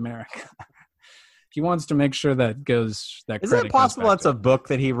in North America. He wants to make sure that goes. That is it possible that's a book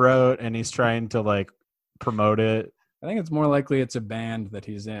that he wrote and he's trying to promote it? I think it's more likely it's a band that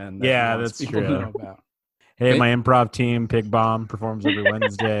he's in. That's true. Know about. Hey, my improv team, Pig Bomb, performs every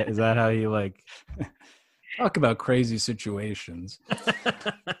Wednesday. Is that how you talk about crazy situations?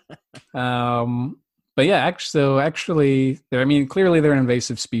 But yeah, actually, clearly they're an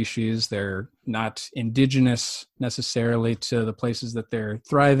invasive species. They're not indigenous necessarily to the places that they're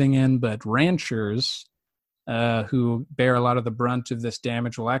thriving in, but ranchers who bear a lot of the brunt of this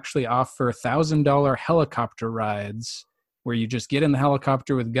damage will actually offer $1,000 helicopter rides where you just get in the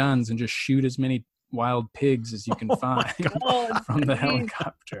helicopter with guns and just shoot as many wild pigs as you can find from the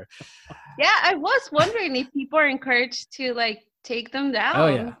helicopter. Yeah, I was wondering if people are encouraged to take them down.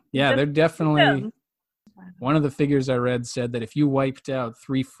 Oh yeah, they're definitely. One of the figures I read said that if you wiped out if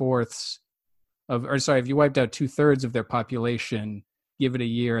you wiped out 2/3 of their population, give it a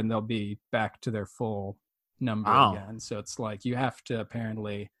year and they'll be back to their full number again. So it's you have to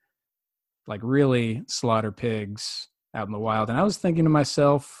apparently really slaughter pigs out in the wild. And I was thinking to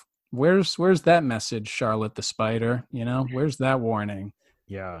myself, where's that message, Charlotte the Spider? Where's that warning?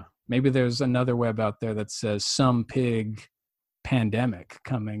 Yeah. Maybe there's another web out there that says some pig pandemic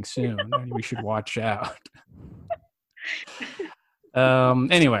coming soon. We should watch out.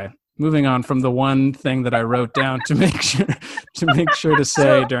 Anyway, moving on from the one thing that I wrote down to make sure to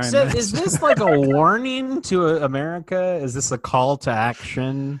say during this. Is this a warning to America? Is this a call to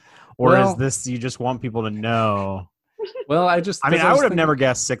action? Or is this you just want people to know? Well, I would have never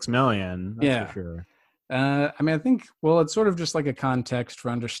guessed 6 million. That's for sure. I think, it's sort of just like a context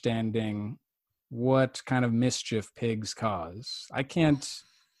for understanding what kind of mischief pigs cause. I can't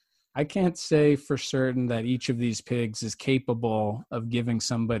say for certain that each of these pigs is capable of giving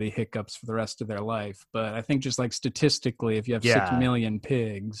somebody hiccups for the rest of their life. But I think just statistically, if you have 6 million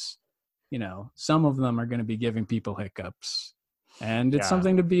pigs, some of them are going to be giving people hiccups. And it's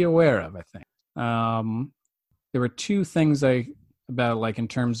something to be aware of, I think. There were two things about in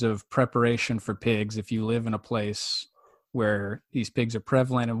terms of preparation for pigs if you live in a place where these pigs are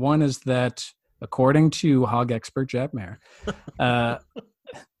prevalent. And one is that, according to hog expert Jack Mayer,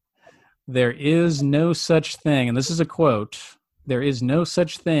 there is no such thing, and this is a quote, there is no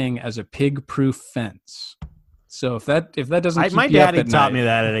such thing as a pig-proof fence. So if that doesn't keep my you up at daddy taught night, me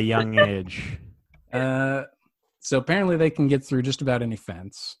that at a young age. So apparently they can get through just about any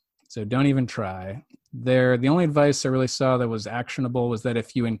fence. So don't even try. The only advice I really saw that was actionable was that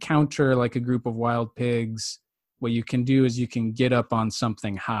if you encounter a group of wild pigs, what you can do is you can get up on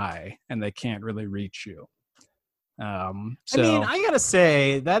something high and they can't really reach you. I gotta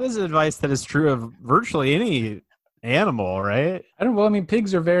say that is advice that is true of virtually any animal, right?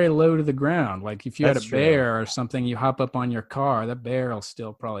 Pigs are very low to the ground. If you had a bear or something, you hop up on your car, that bear will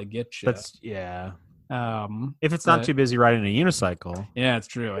still probably get you. If it's not too busy riding a unicycle. Yeah, it's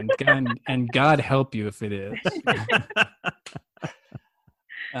true. And God help you if it is.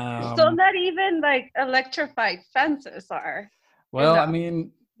 So not even electrified fences are. Well,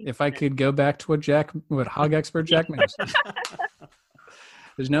 if I could go back to what hog expert Jack Mayo said.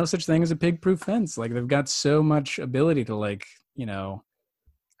 There's no such thing as a pig-proof fence. Like, they've got so much ability to, like, you know,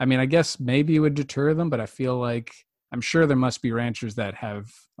 I mean, I guess maybe it would deter them, but I feel like I'm sure there must be ranchers that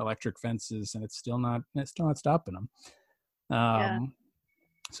have electric fences, and it's still not stopping them.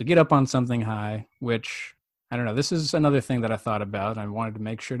 So get up on something high, which I don't know. This is another thing that I thought about. I wanted to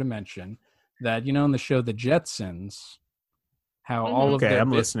make sure to mention that, you know, in the show The Jetsons, how all of their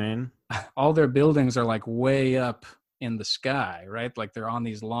listening. All their buildings are like way up in the sky, right? Like they're on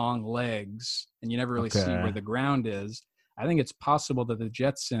these long legs, and you never really see where the ground is. I think it's possible that the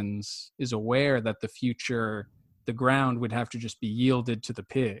Jetsons is aware that the ground would have to just be yielded to the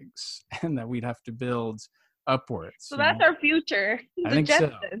pigs, and that we'd have to build upwards. So that's our future. I think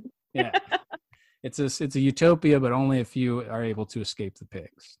Jetsons. So. Yeah, it's a utopia, but only if you are able to escape the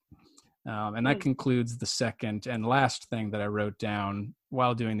pigs. And that concludes the second and last thing that I wrote down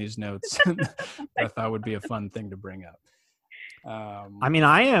while doing these notes that I thought would be a fun thing to bring up. I mean,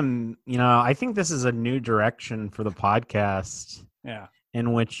 I think this is a new direction for the podcast. Yeah.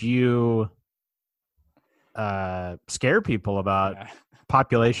 In which you scare people about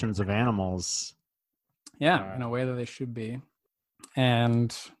populations of animals. Yeah, in a way that they should be.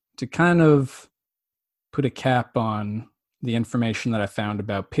 And to kind of put a cap on the information that I found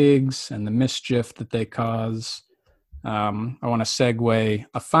about pigs and the mischief that they cause, I want to segue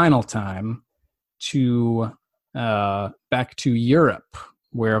a final time to back to Europe,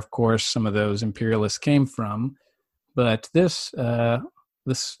 where, of course, some of those imperialists came from. But this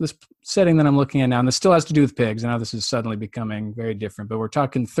setting that I'm looking at now, and this still has to do with pigs. I know this is suddenly becoming very different, but we're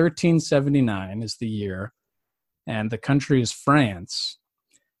talking 1379 is the year, and the country is France.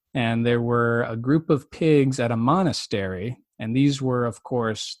 And there were a group of pigs at a monastery, and these were, of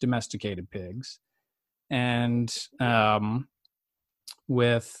course, domesticated pigs. And in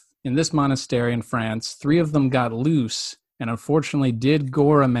this monastery in France, 3 of them got loose and unfortunately did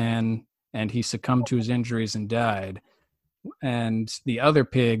gore a man, and he succumbed to his injuries and died. And the other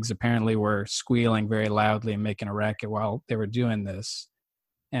pigs apparently were squealing very loudly and making a racket while they were doing this.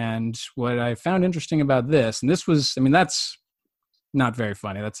 And what I found interesting about this, and this was, I mean, that's not very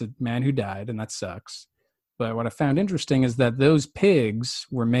funny. That's a man who died, and that sucks. But what I found interesting is that those pigs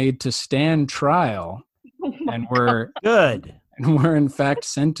were made to stand trial and were good. And were in fact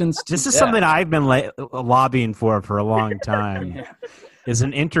sentenced to This is death. something I've been lobbying for a long time. Yeah. Is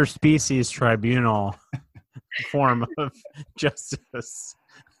an interspecies tribunal form of justice.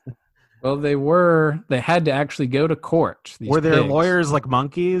 Well, they had to actually go to court. Were there pigs. lawyers like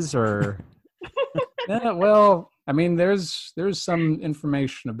monkeys, or? Yeah, well, I mean, there's some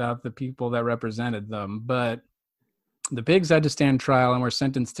information about the people that represented them, but the pigs had to stand trial and were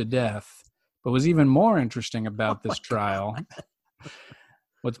sentenced to death. But what's even more interesting about this trial,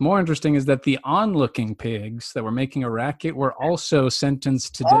 what's more interesting is that the onlooking pigs that were making a racket were also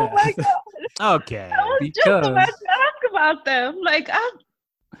sentenced to death. Oh my God. Okay. I was just about to ask about them. Like,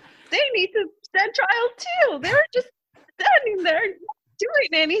 they need to stand trial too. They were just standing there doing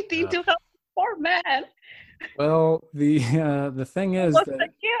anything to help the poor man. Well, the thing is What's that the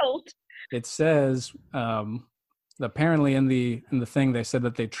guilt? it says apparently in the thing they said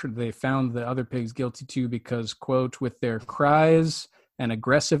that they found the other pigs guilty too because, quote, with their cries and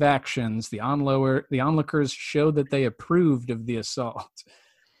aggressive actions, the onlookers showed that they approved of the assault.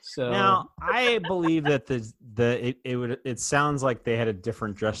 So now I believe that it sounds like they had a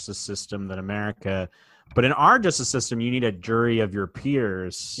different justice system than America, but in our justice system, you need a jury of your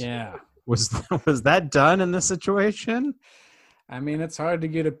peers. Yeah. Was that done in this situation? I mean, it's hard to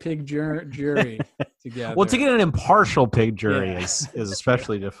get a pig jury together. Well, to get an impartial pig jury is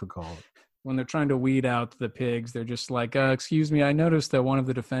especially difficult. When they're trying to weed out the pigs, they're just like, excuse me, I noticed that one of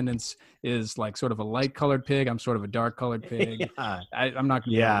the defendants is like sort of a light-colored pig. I'm sort of a dark-colored pig. Yeah. I'm not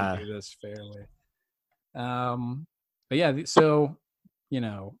going to be able to do this fairly. But yeah, so, you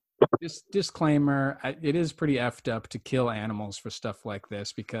know, just disclaimer, it is pretty effed up to kill animals for stuff like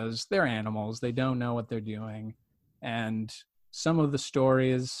this because they're animals. They don't know what they're doing. And some of the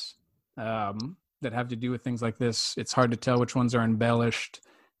stories that have to do with things like this, it's hard to tell which ones are embellished.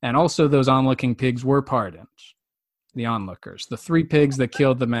 And also those onlooking pigs were pardoned, the onlookers. The 3 pigs that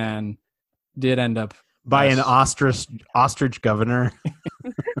killed the man did end up... By an ostrich governor.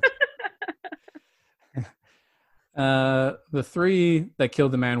 The 3 that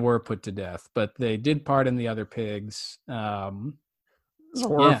killed the man were put to death, but they did pardon the other pigs. It's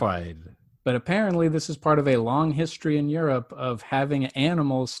horrified. Yeah. But apparently this is part of a long history in Europe of having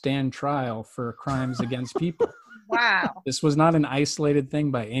animals stand trial for crimes against people. Wow. This was not an isolated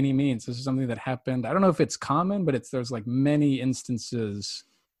thing by any means. This is something that happened. I don't know if it's common, but there's like many instances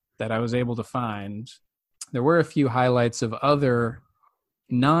that I was able to find, there were a few highlights of other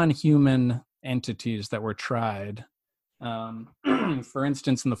non-human entities that were tried. For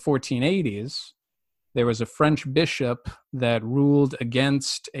instance, in the 1480s, there was a French bishop that ruled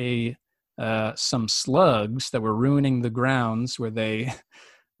against some slugs that were ruining the grounds where they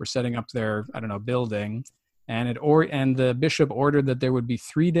were setting up their, building. And the bishop ordered that there would be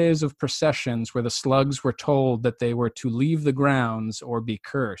 3 days of processions where the slugs were told that they were to leave the grounds or be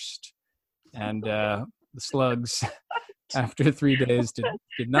cursed. And the slugs, after 3 days, did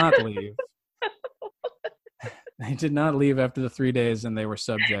not leave. They did not leave after the 3 days, and they were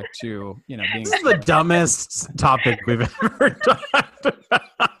subject to, being. This is the dumbest topic we've ever talked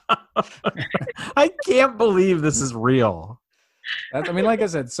about. I can't believe this is real. Like I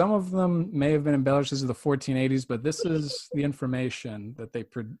said, some of them may have been embellished as of the 1480s, but this is the information that they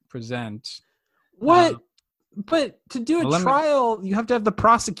present. What? But to do a trial, you have to have the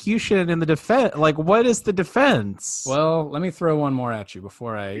prosecution and the defense. Like, what is the defense? Well, let me throw one more at you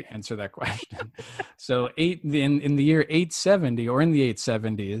before I answer that question. So, in the year 870, or in the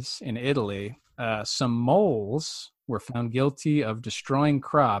 870s in Italy, some moles were found guilty of destroying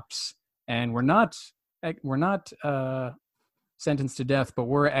crops and were not sentenced to death, but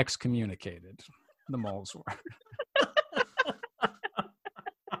were excommunicated. The moles were.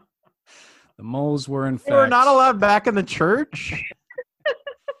 The moles were, in fact... They were not allowed back in the church?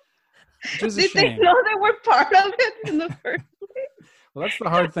 Did they know they were part of it in the first place? Well, that's the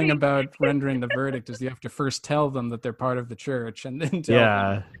hard thing about rendering the verdict, is you have to first tell them that they're part of the church, and then tell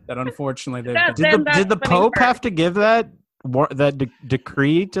them that unfortunately they've been... Did the Pope have to give that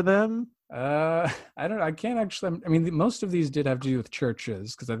decree to them? I can't actually... most of these did have to do with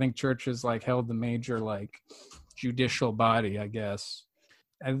churches, because I think churches held the major judicial body, I guess.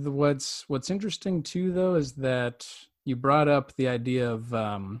 And what's interesting too, though, is that you brought up the idea of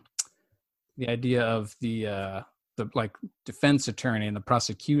the defense attorney and the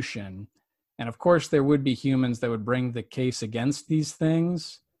prosecution, and of course there would be humans that would bring the case against these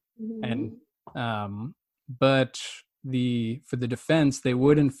things, and but for the defense, they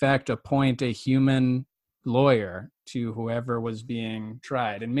would in fact appoint a human lawyer to whoever was being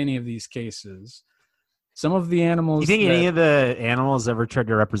tried in many of these cases. Some of the animals... Do you think any of the animals ever tried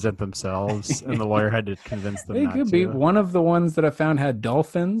to represent themselves and the lawyer had to convince them not to? It could be. One of the ones that I found had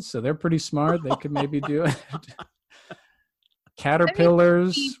dolphins, so they're pretty smart. They could maybe do it.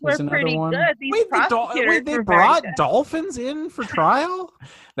 Caterpillars was another one. Wait, they brought dolphins in for trial?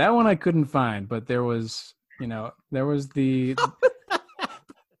 That one I couldn't find, but there was the...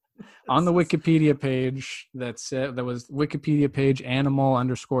 on the Wikipedia page that was Wikipedia page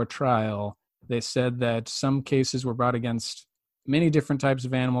animal_trial. They said that some cases were brought against many different types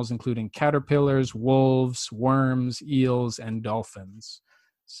of animals, including caterpillars, wolves, worms, eels, and dolphins.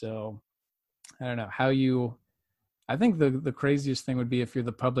 So I don't know how you... I think the craziest thing would be if you're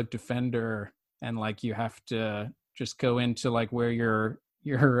the public defender and you have to just go into where your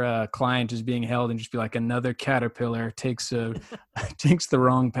client is being held and just be another caterpillar takes the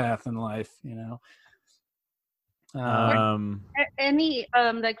wrong path in life, any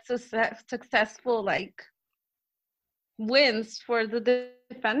successful wins for the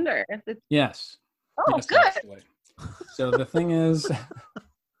defender? Yes. Oh, yes, good. Actually. So the thing is,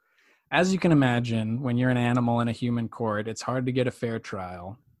 as you can imagine, when you're an animal in a human court, it's hard to get a fair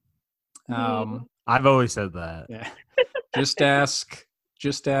trial. I've always said that. Yeah. Just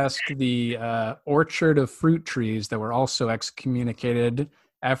ask the orchard of fruit trees that were also excommunicated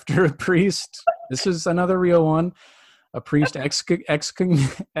after a priest. This is another real one. A priest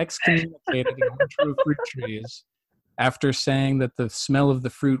excommunicated an orchard of fruit trees after saying that the smell of the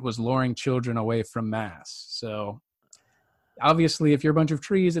fruit was luring children away from mass. So obviously, if you're a bunch of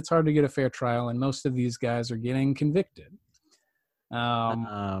trees, it's hard to get a fair trial, and most of these guys are getting convicted.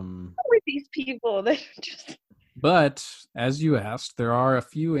 With these people, they just... But as you asked, there are a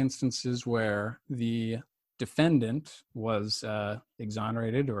few instances where the defendant was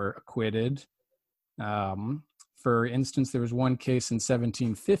exonerated or acquitted. For instance, there was one case in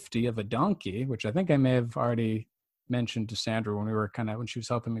 1750 of a donkey, which I think I may have already mentioned to Sandra when she was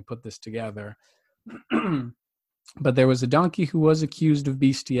helping me put this together. But there was a donkey who was accused of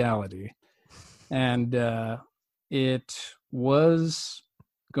bestiality, and it was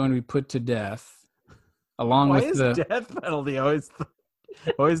going to be put to death. Along with the death penalty always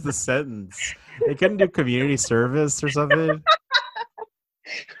the sentence? They couldn't do community service or something?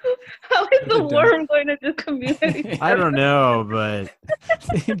 How is the worm going to do community service? I don't know, but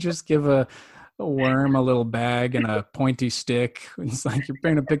they just give a worm a little bag and a pointy stick. It's you're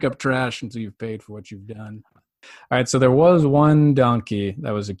paying to pick up trash until you've paid for what you've done. All right, so there was one donkey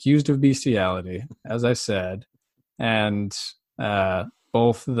that was accused of bestiality, as I said, and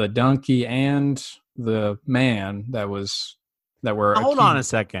both the donkey and the man that were hold on a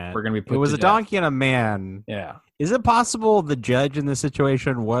second. We're going to be put. It was to a death. Donkey and a man. Yeah. Is it possible the judge in this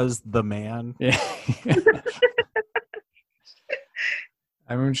situation was the man? Yeah.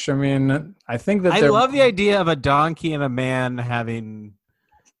 I mean, I think that I love the idea of a donkey and a man having,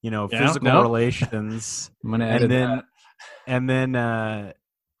 physical relations. I'm gonna edit that. And then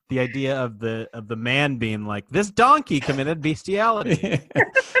the idea of the man being like, this donkey committed bestiality.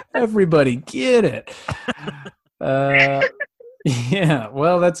 Everybody get it. Yeah.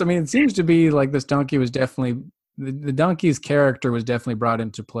 Well, it seems to be like this donkey was definitely the donkey's character was definitely brought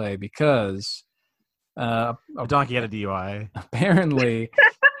into play because the donkey had a DUI.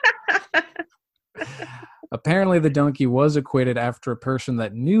 Apparently, the donkey was acquitted after a person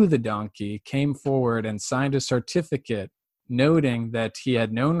that knew the donkey came forward and signed a certificate noting that he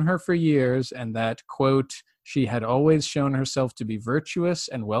had known her for years and that, quote, she had always shown herself to be virtuous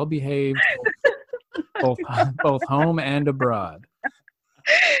and well-behaved, both home and abroad.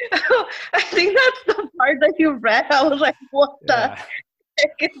 I think that's the part that you read. I was like, what the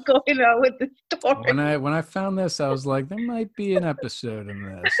heck is going on with this story? When I found this, I was like, there might be an episode in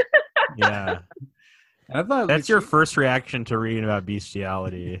this. Yeah. And I thought that's your first reaction to reading about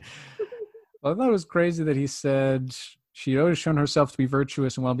bestiality. Well, I thought it was crazy that he said she had always shown herself to be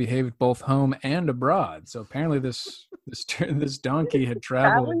virtuous and well-behaved both home and abroad. So apparently this donkey had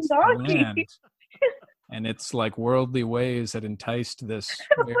traveled land. And it's like worldly ways had enticed this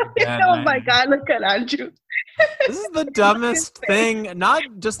very bad Oh man. my God, look at Andrew. This is the dumbest thing, not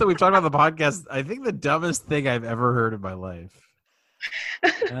just that we've talked about the podcast, I think the dumbest thing I've ever heard in my life.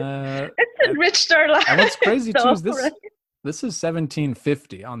 It's enriched our lives. And what's crazy too is right? this is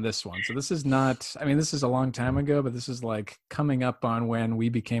 1750 on this one. So this is not, this is a long time ago, but this is like coming up on when we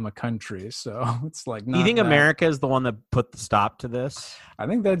became a country. So it's like not. Do you think America is the one that put the stop to this? I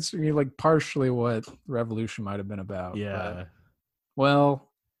think that's like partially what the revolution might have been about. Yeah. But,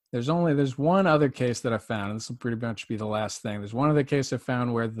 well, there's one other case that I found, and this will pretty much be the last thing. There's one other case I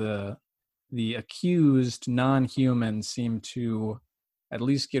found where the accused non-human seemed to at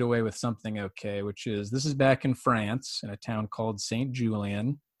least get away with something okay, which is, this is back in France in a town called Saint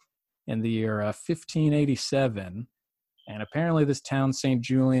Julien in the year 1587. And apparently this town, Saint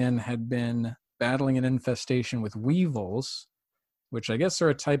Julien, had been battling an infestation with weevils, which I guess are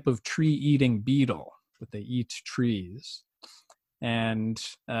a type of tree-eating beetle, that they eat trees. And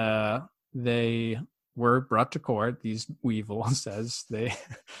they were brought to court, these weevils,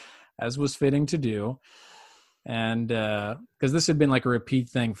 as was fitting to do. And because this had been like a repeat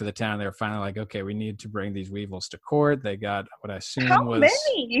thing for the town, they were finally like, okay, we need to bring these weevils to court. They got what I assume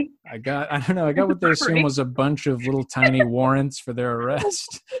many? I got what they assume was a bunch of little tiny warrants for their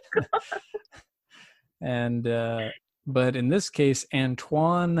arrest. And but in this case,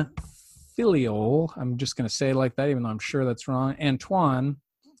 Antoine Filiol, I'm just going to say it like that, even though I'm sure that's wrong. Antoine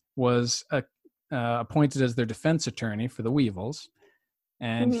was appointed as their defense attorney for the weevils.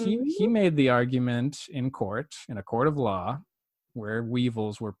 And he made the argument in a court of law, where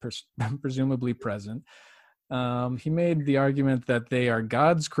weevils were presumably present. He made the argument that they are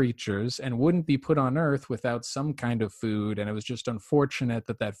God's creatures and wouldn't be put on earth without some kind of food. And it was just unfortunate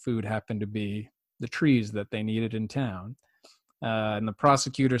that food happened to be the trees that they needed in town. And the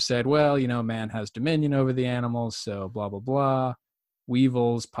prosecutor said, well, man has dominion over the animals, so blah, blah, blah.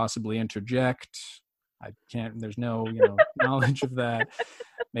 Weevils possibly interject. There's no, knowledge of that.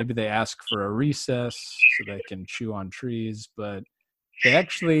 Maybe they ask for a recess so they can chew on trees, but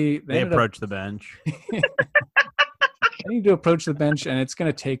they approach the bench. They need to approach the bench, and it's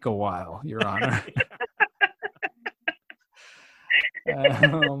going to take a while, Your Honor.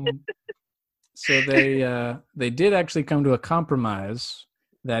 So they did actually come to a compromise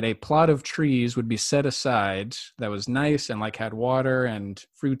that a plot of trees would be set aside that was nice and like had water and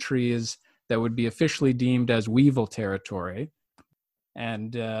fruit trees that would be officially deemed as weevil territory.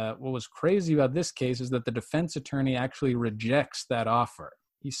 And what was crazy about this case is that the defense attorney actually rejects that offer.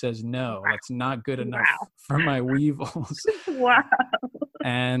 He says, no, that's not good enough for my weevils. Wow.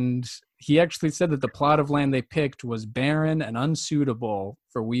 And he actually said that the plot of land they picked was barren and unsuitable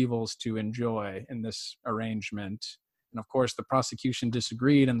for weevils to enjoy in this arrangement. And of course, the prosecution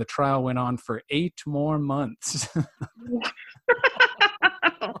disagreed, and the trial went on for 8 more months.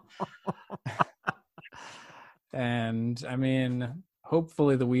 And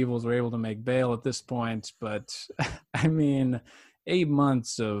hopefully the weevils were able to make bail at this point, but 8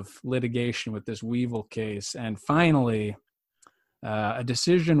 months of litigation with this weevil case, and finally a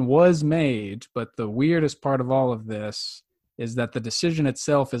decision was made, but the weirdest part of all of this is that the decision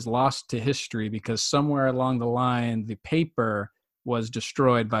itself is lost to history because somewhere along the line, the paper was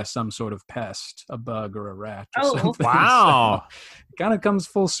destroyed by some sort of pest, a bug or a rat or something. Wow. So it kind of comes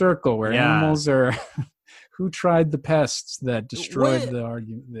full circle where animals are who tried the pests that destroyed the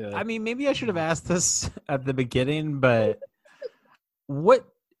argument. I mean, maybe I should have asked this at the beginning, but what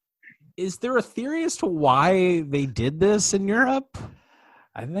is there a theory as to why they did this in Europe?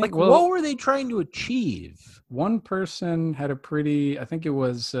 I think, what were they trying to achieve? One person had I think it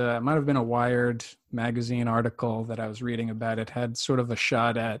was, it might have been a Wired magazine article that I was reading about. It had sort of a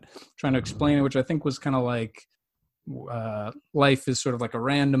shot at trying to explain it, which I think was kind of like life is sort of like a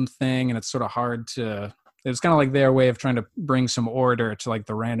random thing, and it's sort of hard to, it was kind of like their way of trying to bring some order to like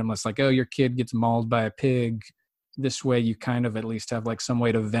the randomness, like, oh, your kid gets mauled by a pig. This way you kind of at least have like some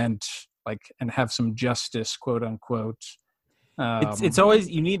way to vent, like, and have some justice, quote unquote. It's always,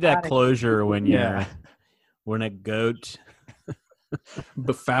 you need that closure when you're when a goat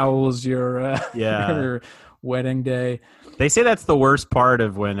befouls your your wedding day. They say that's the worst part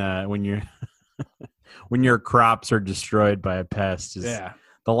of when you're when your crops are destroyed by a pest is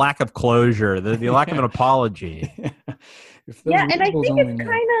the lack of closure, the lack of an apology. And I think it's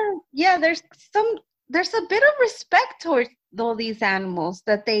kind of there's a bit of respect towards all these animals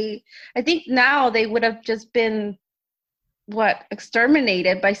that I think now they would have just been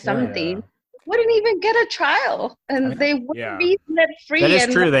exterminated by something. Wouldn't even get a trial, and they wouldn't be let free. That is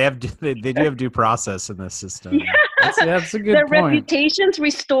true. They do have due process in this system. That's a good their point. reputations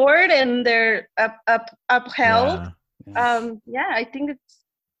restored and they're upheld. I think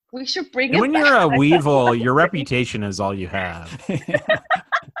we should bring it when back. You're a weevil, your reputation is all you have.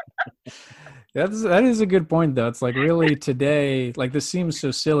 That is a good point, though. It's like really today, like this seems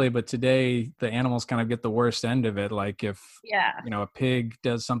so silly, but today the animals kind of get the worst end of it. Like if a pig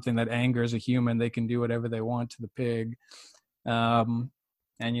does something that angers a human, they can do whatever they want to the pig. And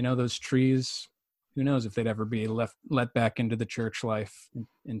those trees, who knows if they'd ever be let back into the church life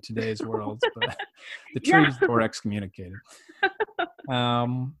in today's world. But the trees were excommunicated.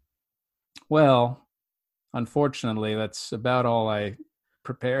 Well, unfortunately, that's about all I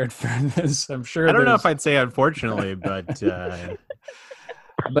prepared for this. I'm sure I don't know if I'd say unfortunately, but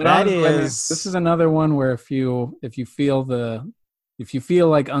but this is another one where if you feel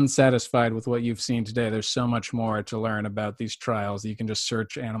like unsatisfied with what you've seen today, there's so much more to learn about these trials. You can just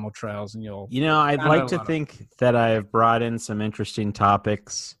search animal trials and I'd like to think that I've brought in some interesting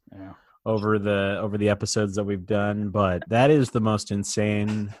topics over the episodes that we've done, but that is the most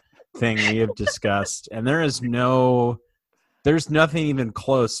insane thing we have discussed, and there's nothing even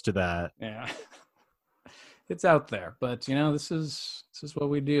close to that. Yeah. It's out there, but this is what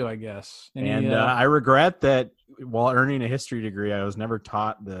we do, I guess. I regret that while earning a history degree, I was never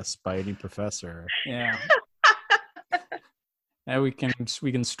taught this by any professor. Yeah. Now we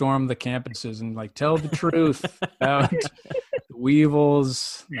can storm the campuses and like tell the truth about the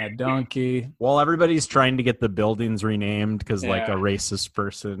weevils, that donkey. While everybody's trying to get the buildings renamed because like a racist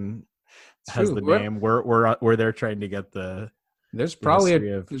person has the name, we're there trying to get the. There's probably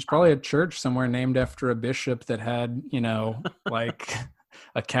a church somewhere named after a bishop that had like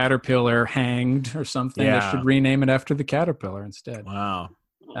a caterpillar hanged or something. They should rename it after the caterpillar instead. Wow.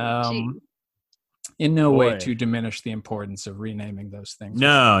 In no way to diminish the importance of renaming those things.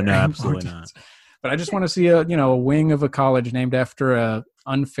 No, absolutely not. But I just want to see a wing of a college named after a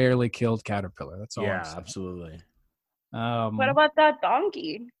unfairly killed caterpillar. That's all. Yeah, absolutely. What about that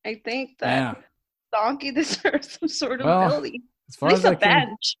donkey? I think that donkey deserves some sort of building. As far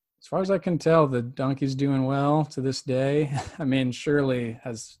as I can tell, the donkey's doing well to this day. I mean, Shirley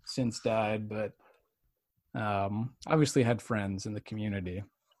has since died, but obviously had friends in the community.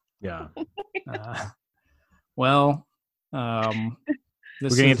 Yeah. We're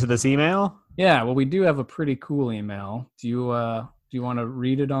getting into this email? Yeah, well, we do have a pretty cool email. Do you want to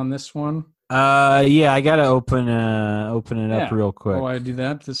read it on this one? I gotta open it up real quick. While I do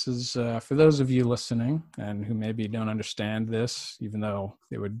that, this is for those of you listening and who maybe don't understand this, even though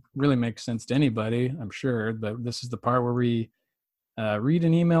it would really make sense to anybody, I'm sure. But this is the part where we read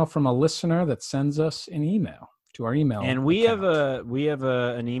an email from a listener that sends us an email to our email. And we have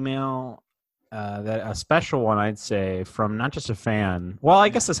an email that a special one, I'd say, from not just a fan. Well, I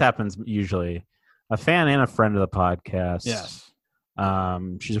guess this happens usually, a fan and a friend of the podcast. Yes.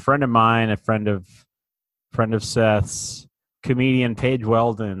 She's a friend of mine, a friend of Seth's. Comedian Paige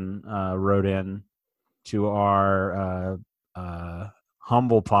Weldon wrote in to our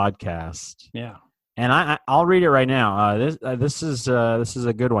humble podcast. Yeah, and I'll read it right now. This is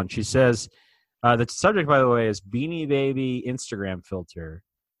a good one. She says, The subject, by the way, is Beanie Baby Instagram filter.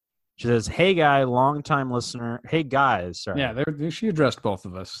 She says, "Hey guy, long-time listener. Hey guys, sorry. Yeah, she addressed both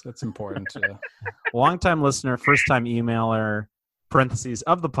of us. That's important. Long-time listener, first-time emailer. Parentheses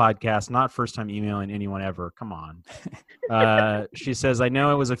of the podcast, not first-time emailing anyone ever. Come on." She says, "I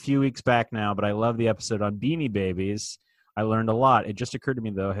know it was a few weeks back now, but I love the episode on Beanie Babies. I learned a lot. It just occurred to me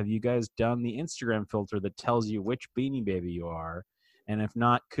though, have you guys done the Instagram filter that tells you which Beanie Baby you are? And if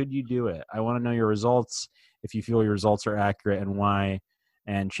not, could you do it? I want to know your results, if you feel your results are accurate and why."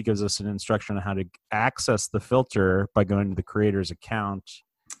 And she gives us an instruction on how to access the filter by going to the creator's account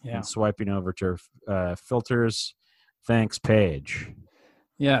and swiping over to filters. Thanks, Paige.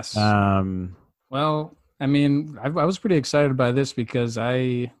 Yes. Well, I mean, I was pretty excited by this because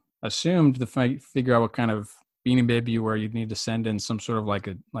I assumed to figure out what kind of Beanie Baby you were, you'd need to send in some sort of like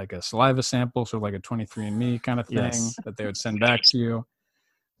a saliva sample, sort of like a 23andMe kind of thing that they would send back to you.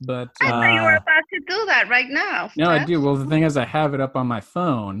 But I thought you were about to do that right now. No, I do. Well, the thing is, I have it up on my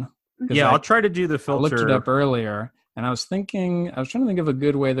phone. Yeah, I'll try to do the filter. I looked it up earlier, and I was trying to think of a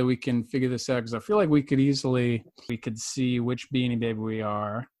good way that we can figure this out, because I feel like we could see which Beanie Baby we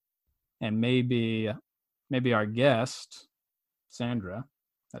are, and maybe our guest, Sandra,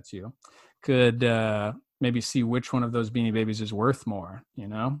 that's you, could maybe see which one of those Beanie Babies is worth more.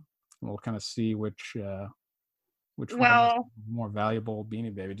 We'll kind of see which one is more valuable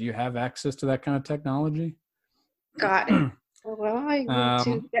Beanie Baby. Do you have access to that kind of technology? Got it. Well, I need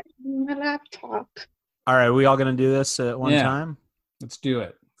to get my laptop. All right, we all going to do this at one time? Let's do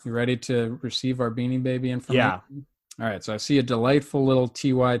it. You ready to receive our Beanie Baby information? Yeah. All right, so I see a delightful little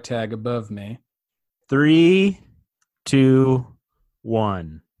TY tag above me. 3, 2,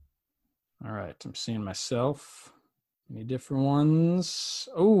 1. All right, I'm seeing myself. Any different ones?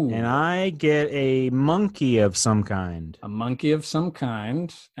 Oh. And I get a monkey of some kind. A monkey of some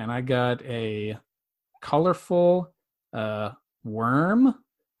kind. And I got a colorful worm.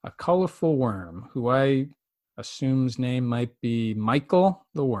 A colorful worm, who I assume's name might be Michael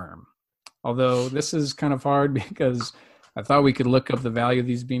the Worm. Although this is kind of hard because I thought we could look up the value of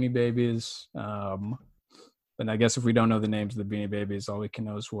these Beanie Babies. But I guess if we don't know the names of the Beanie Babies, all we can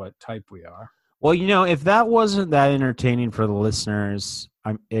know is what type we are. Well, if that wasn't that entertaining for the listeners,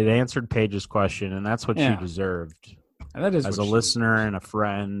 it answered Paige's question, and that's what she deserved. And that is as a listener and a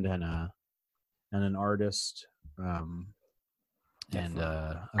friend and an artist.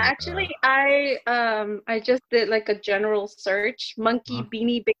 Actually, I just did like a general search. Monkey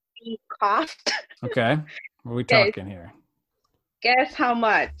Beanie Baby cost. Okay, what are we talking here? Guess how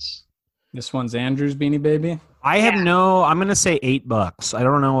much? This one's Andrew's Beanie Baby. I have I'm going to say $8. I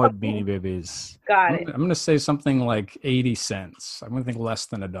don't know what Beanie Baby is. Got it. I'm going to say something like 80 cents. I'm going to think less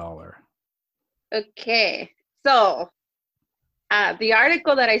than $1. Okay. So, the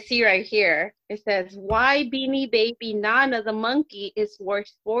article that I see right here, it says, "Why Beanie Baby Nana the monkey is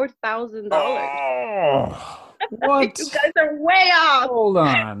worth $4,000. Oh, what? You guys are way off. Hold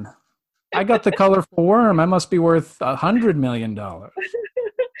on. I got the colorful worm. I must be worth $100 million.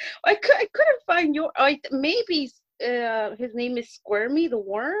 I couldn't find your. Maybe his name is Squirmy the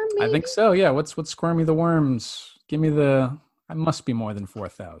Worm. Maybe? I think so. Yeah. What's Squirmy the Worm's? Give me the. I must be more than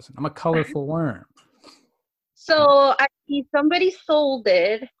 4,000. I'm a colorful worm. So I see somebody sold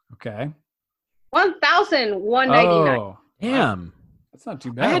it. Okay. $1,199. Oh, damn. That's not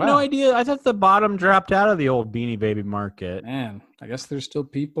too bad. I had no idea. I thought the bottom dropped out of the old Beanie Baby market. Man, I guess there's still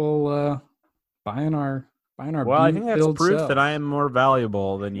people buying our. Well, I think that's proof that I am more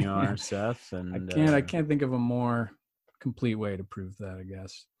valuable than you are, Seth. And I can't think of a more complete way to prove that, I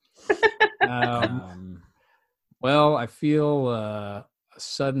guess. Well, I feel a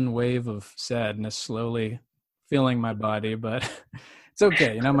sudden wave of sadness slowly filling my body, but it's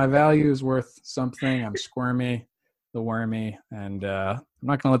okay. My value is worth something. I'm Squirmy the Wormy, and I'm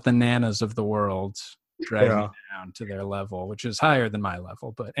not going to let the nanas of the world drag me down to their level, which is higher than my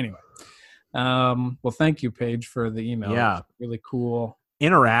level. But anyway. Well, thank you, Paige, for the email. Yeah. Really cool.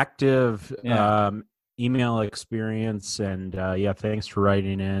 Interactive email experience. And thanks for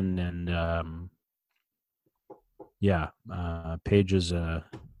writing in. And Paige is a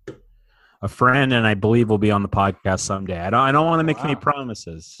friend, and I believe will be on the podcast someday. I don't want to make any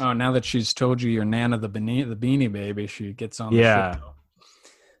promises. Oh, now that she's told you you're Nana the Beanie Baby, she gets on the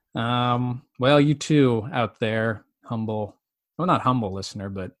show. Well, you too out there, humble. Well, not humble listener,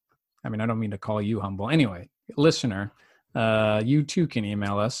 but I don't mean to call you humble. Anyway, listener, you too can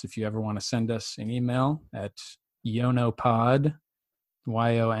email us if you ever want to send us an email at yonopod,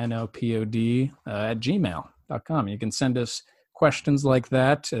 YONOPOD, at gmail.com. You can send us questions like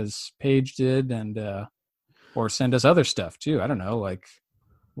that, as Paige did, and or send us other stuff too. I don't know, like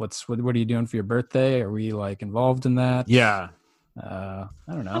what are you doing for your birthday? Are we like involved in that? Yeah. I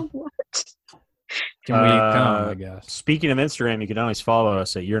don't know. What? Can we come, I guess? Speaking of Instagram, you can always follow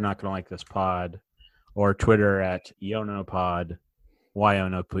us at You're Not Gonna Like This Pod, or Twitter at YoNoPod,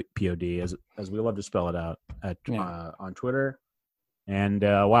 YoNoPod, as we love to spell it out on Twitter. And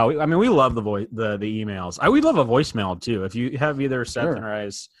wow, we love the emails. We love a voicemail too. If you have either Seth and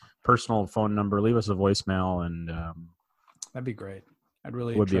I's personal phone number, leave us a voicemail, and that'd be great. I'd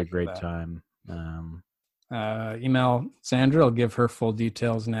really would be a great time. Email Sandra. I'll give her full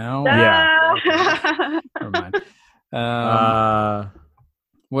details now. Yeah. Never mind.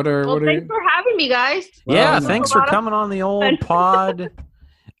 Thanks for having me, guys. Thanks for coming on the old pod.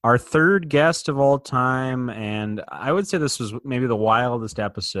 Our third guest of all time, and I would say this was maybe the wildest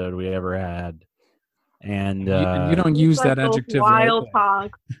episode we ever had. And you don't use that adjective. Wild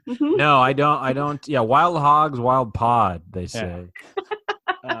hog. No, I don't. Yeah, wild hogs, wild pod. They say.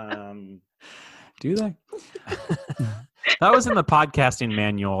 Do they? That was in the podcasting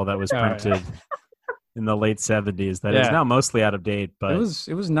manual that was printed in the late 70s. That is now mostly out of date. But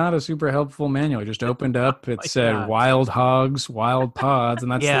it was not a super helpful manual. It just opened up. It said wild hogs, wild pods,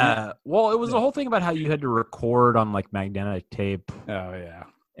 and that's Well, it was the whole thing about how you had to record on like magnetic tape. Oh yeah.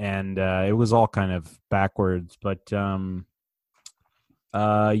 And it was all kind of backwards, but thanks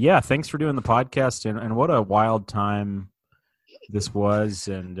for doing the podcast, and what a wild time this was,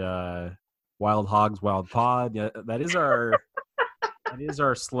 and wild hogs, wild pod. Yeah, that is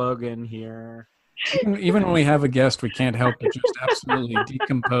our slogan here. Even when we have a guest, we can't help but just absolutely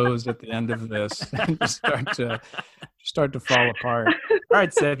decompose at the end of this and just start to fall apart. All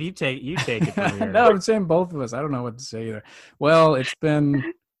right, Seth, you take it from here. No, I'm saying both of us. I don't know what to say either. Well, it's been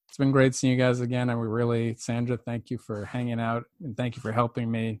great seeing you guys again, and Sandra, thank you for hanging out, and thank you for helping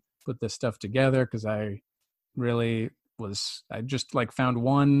me put this stuff together, because I just like found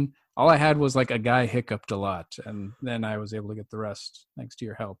one. All I had was like a guy hiccuped a lot, and then I was able to get the rest thanks to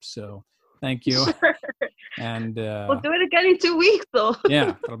your help. So thank you. Sure. And we'll do it again in 2 weeks, though.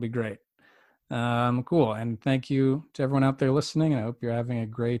 Yeah, that'll be great. Cool. And thank you to everyone out there listening. I hope you're having a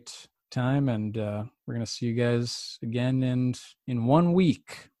great time, and we're going to see you guys again in 1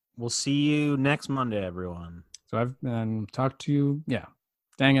 week. We'll see you next Monday, everyone. So I've talked to you. Yeah.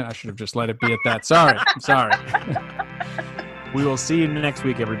 Dang it. I should have just let it be at that. Sorry. I'm sorry. We will see you next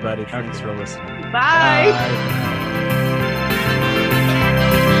week, everybody. Thanks for listening. Bye. Bye.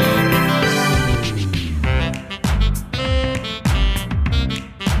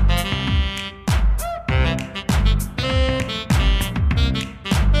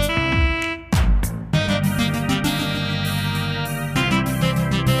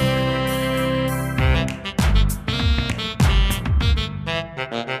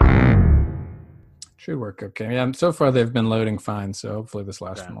 Should work okay. Yeah, so far they've been loading fine, so hopefully this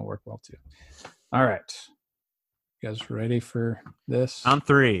last one will work well too. All right. You guys ready for this? On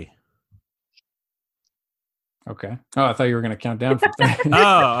 3. Okay. Oh, I thought you were going to count down from 3.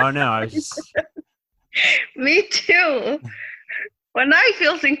 Oh no. I was just... Me too. When I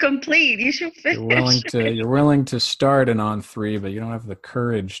feels incomplete, you should finish. You're willing to start and on 3, but you don't have the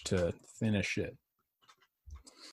courage to finish it.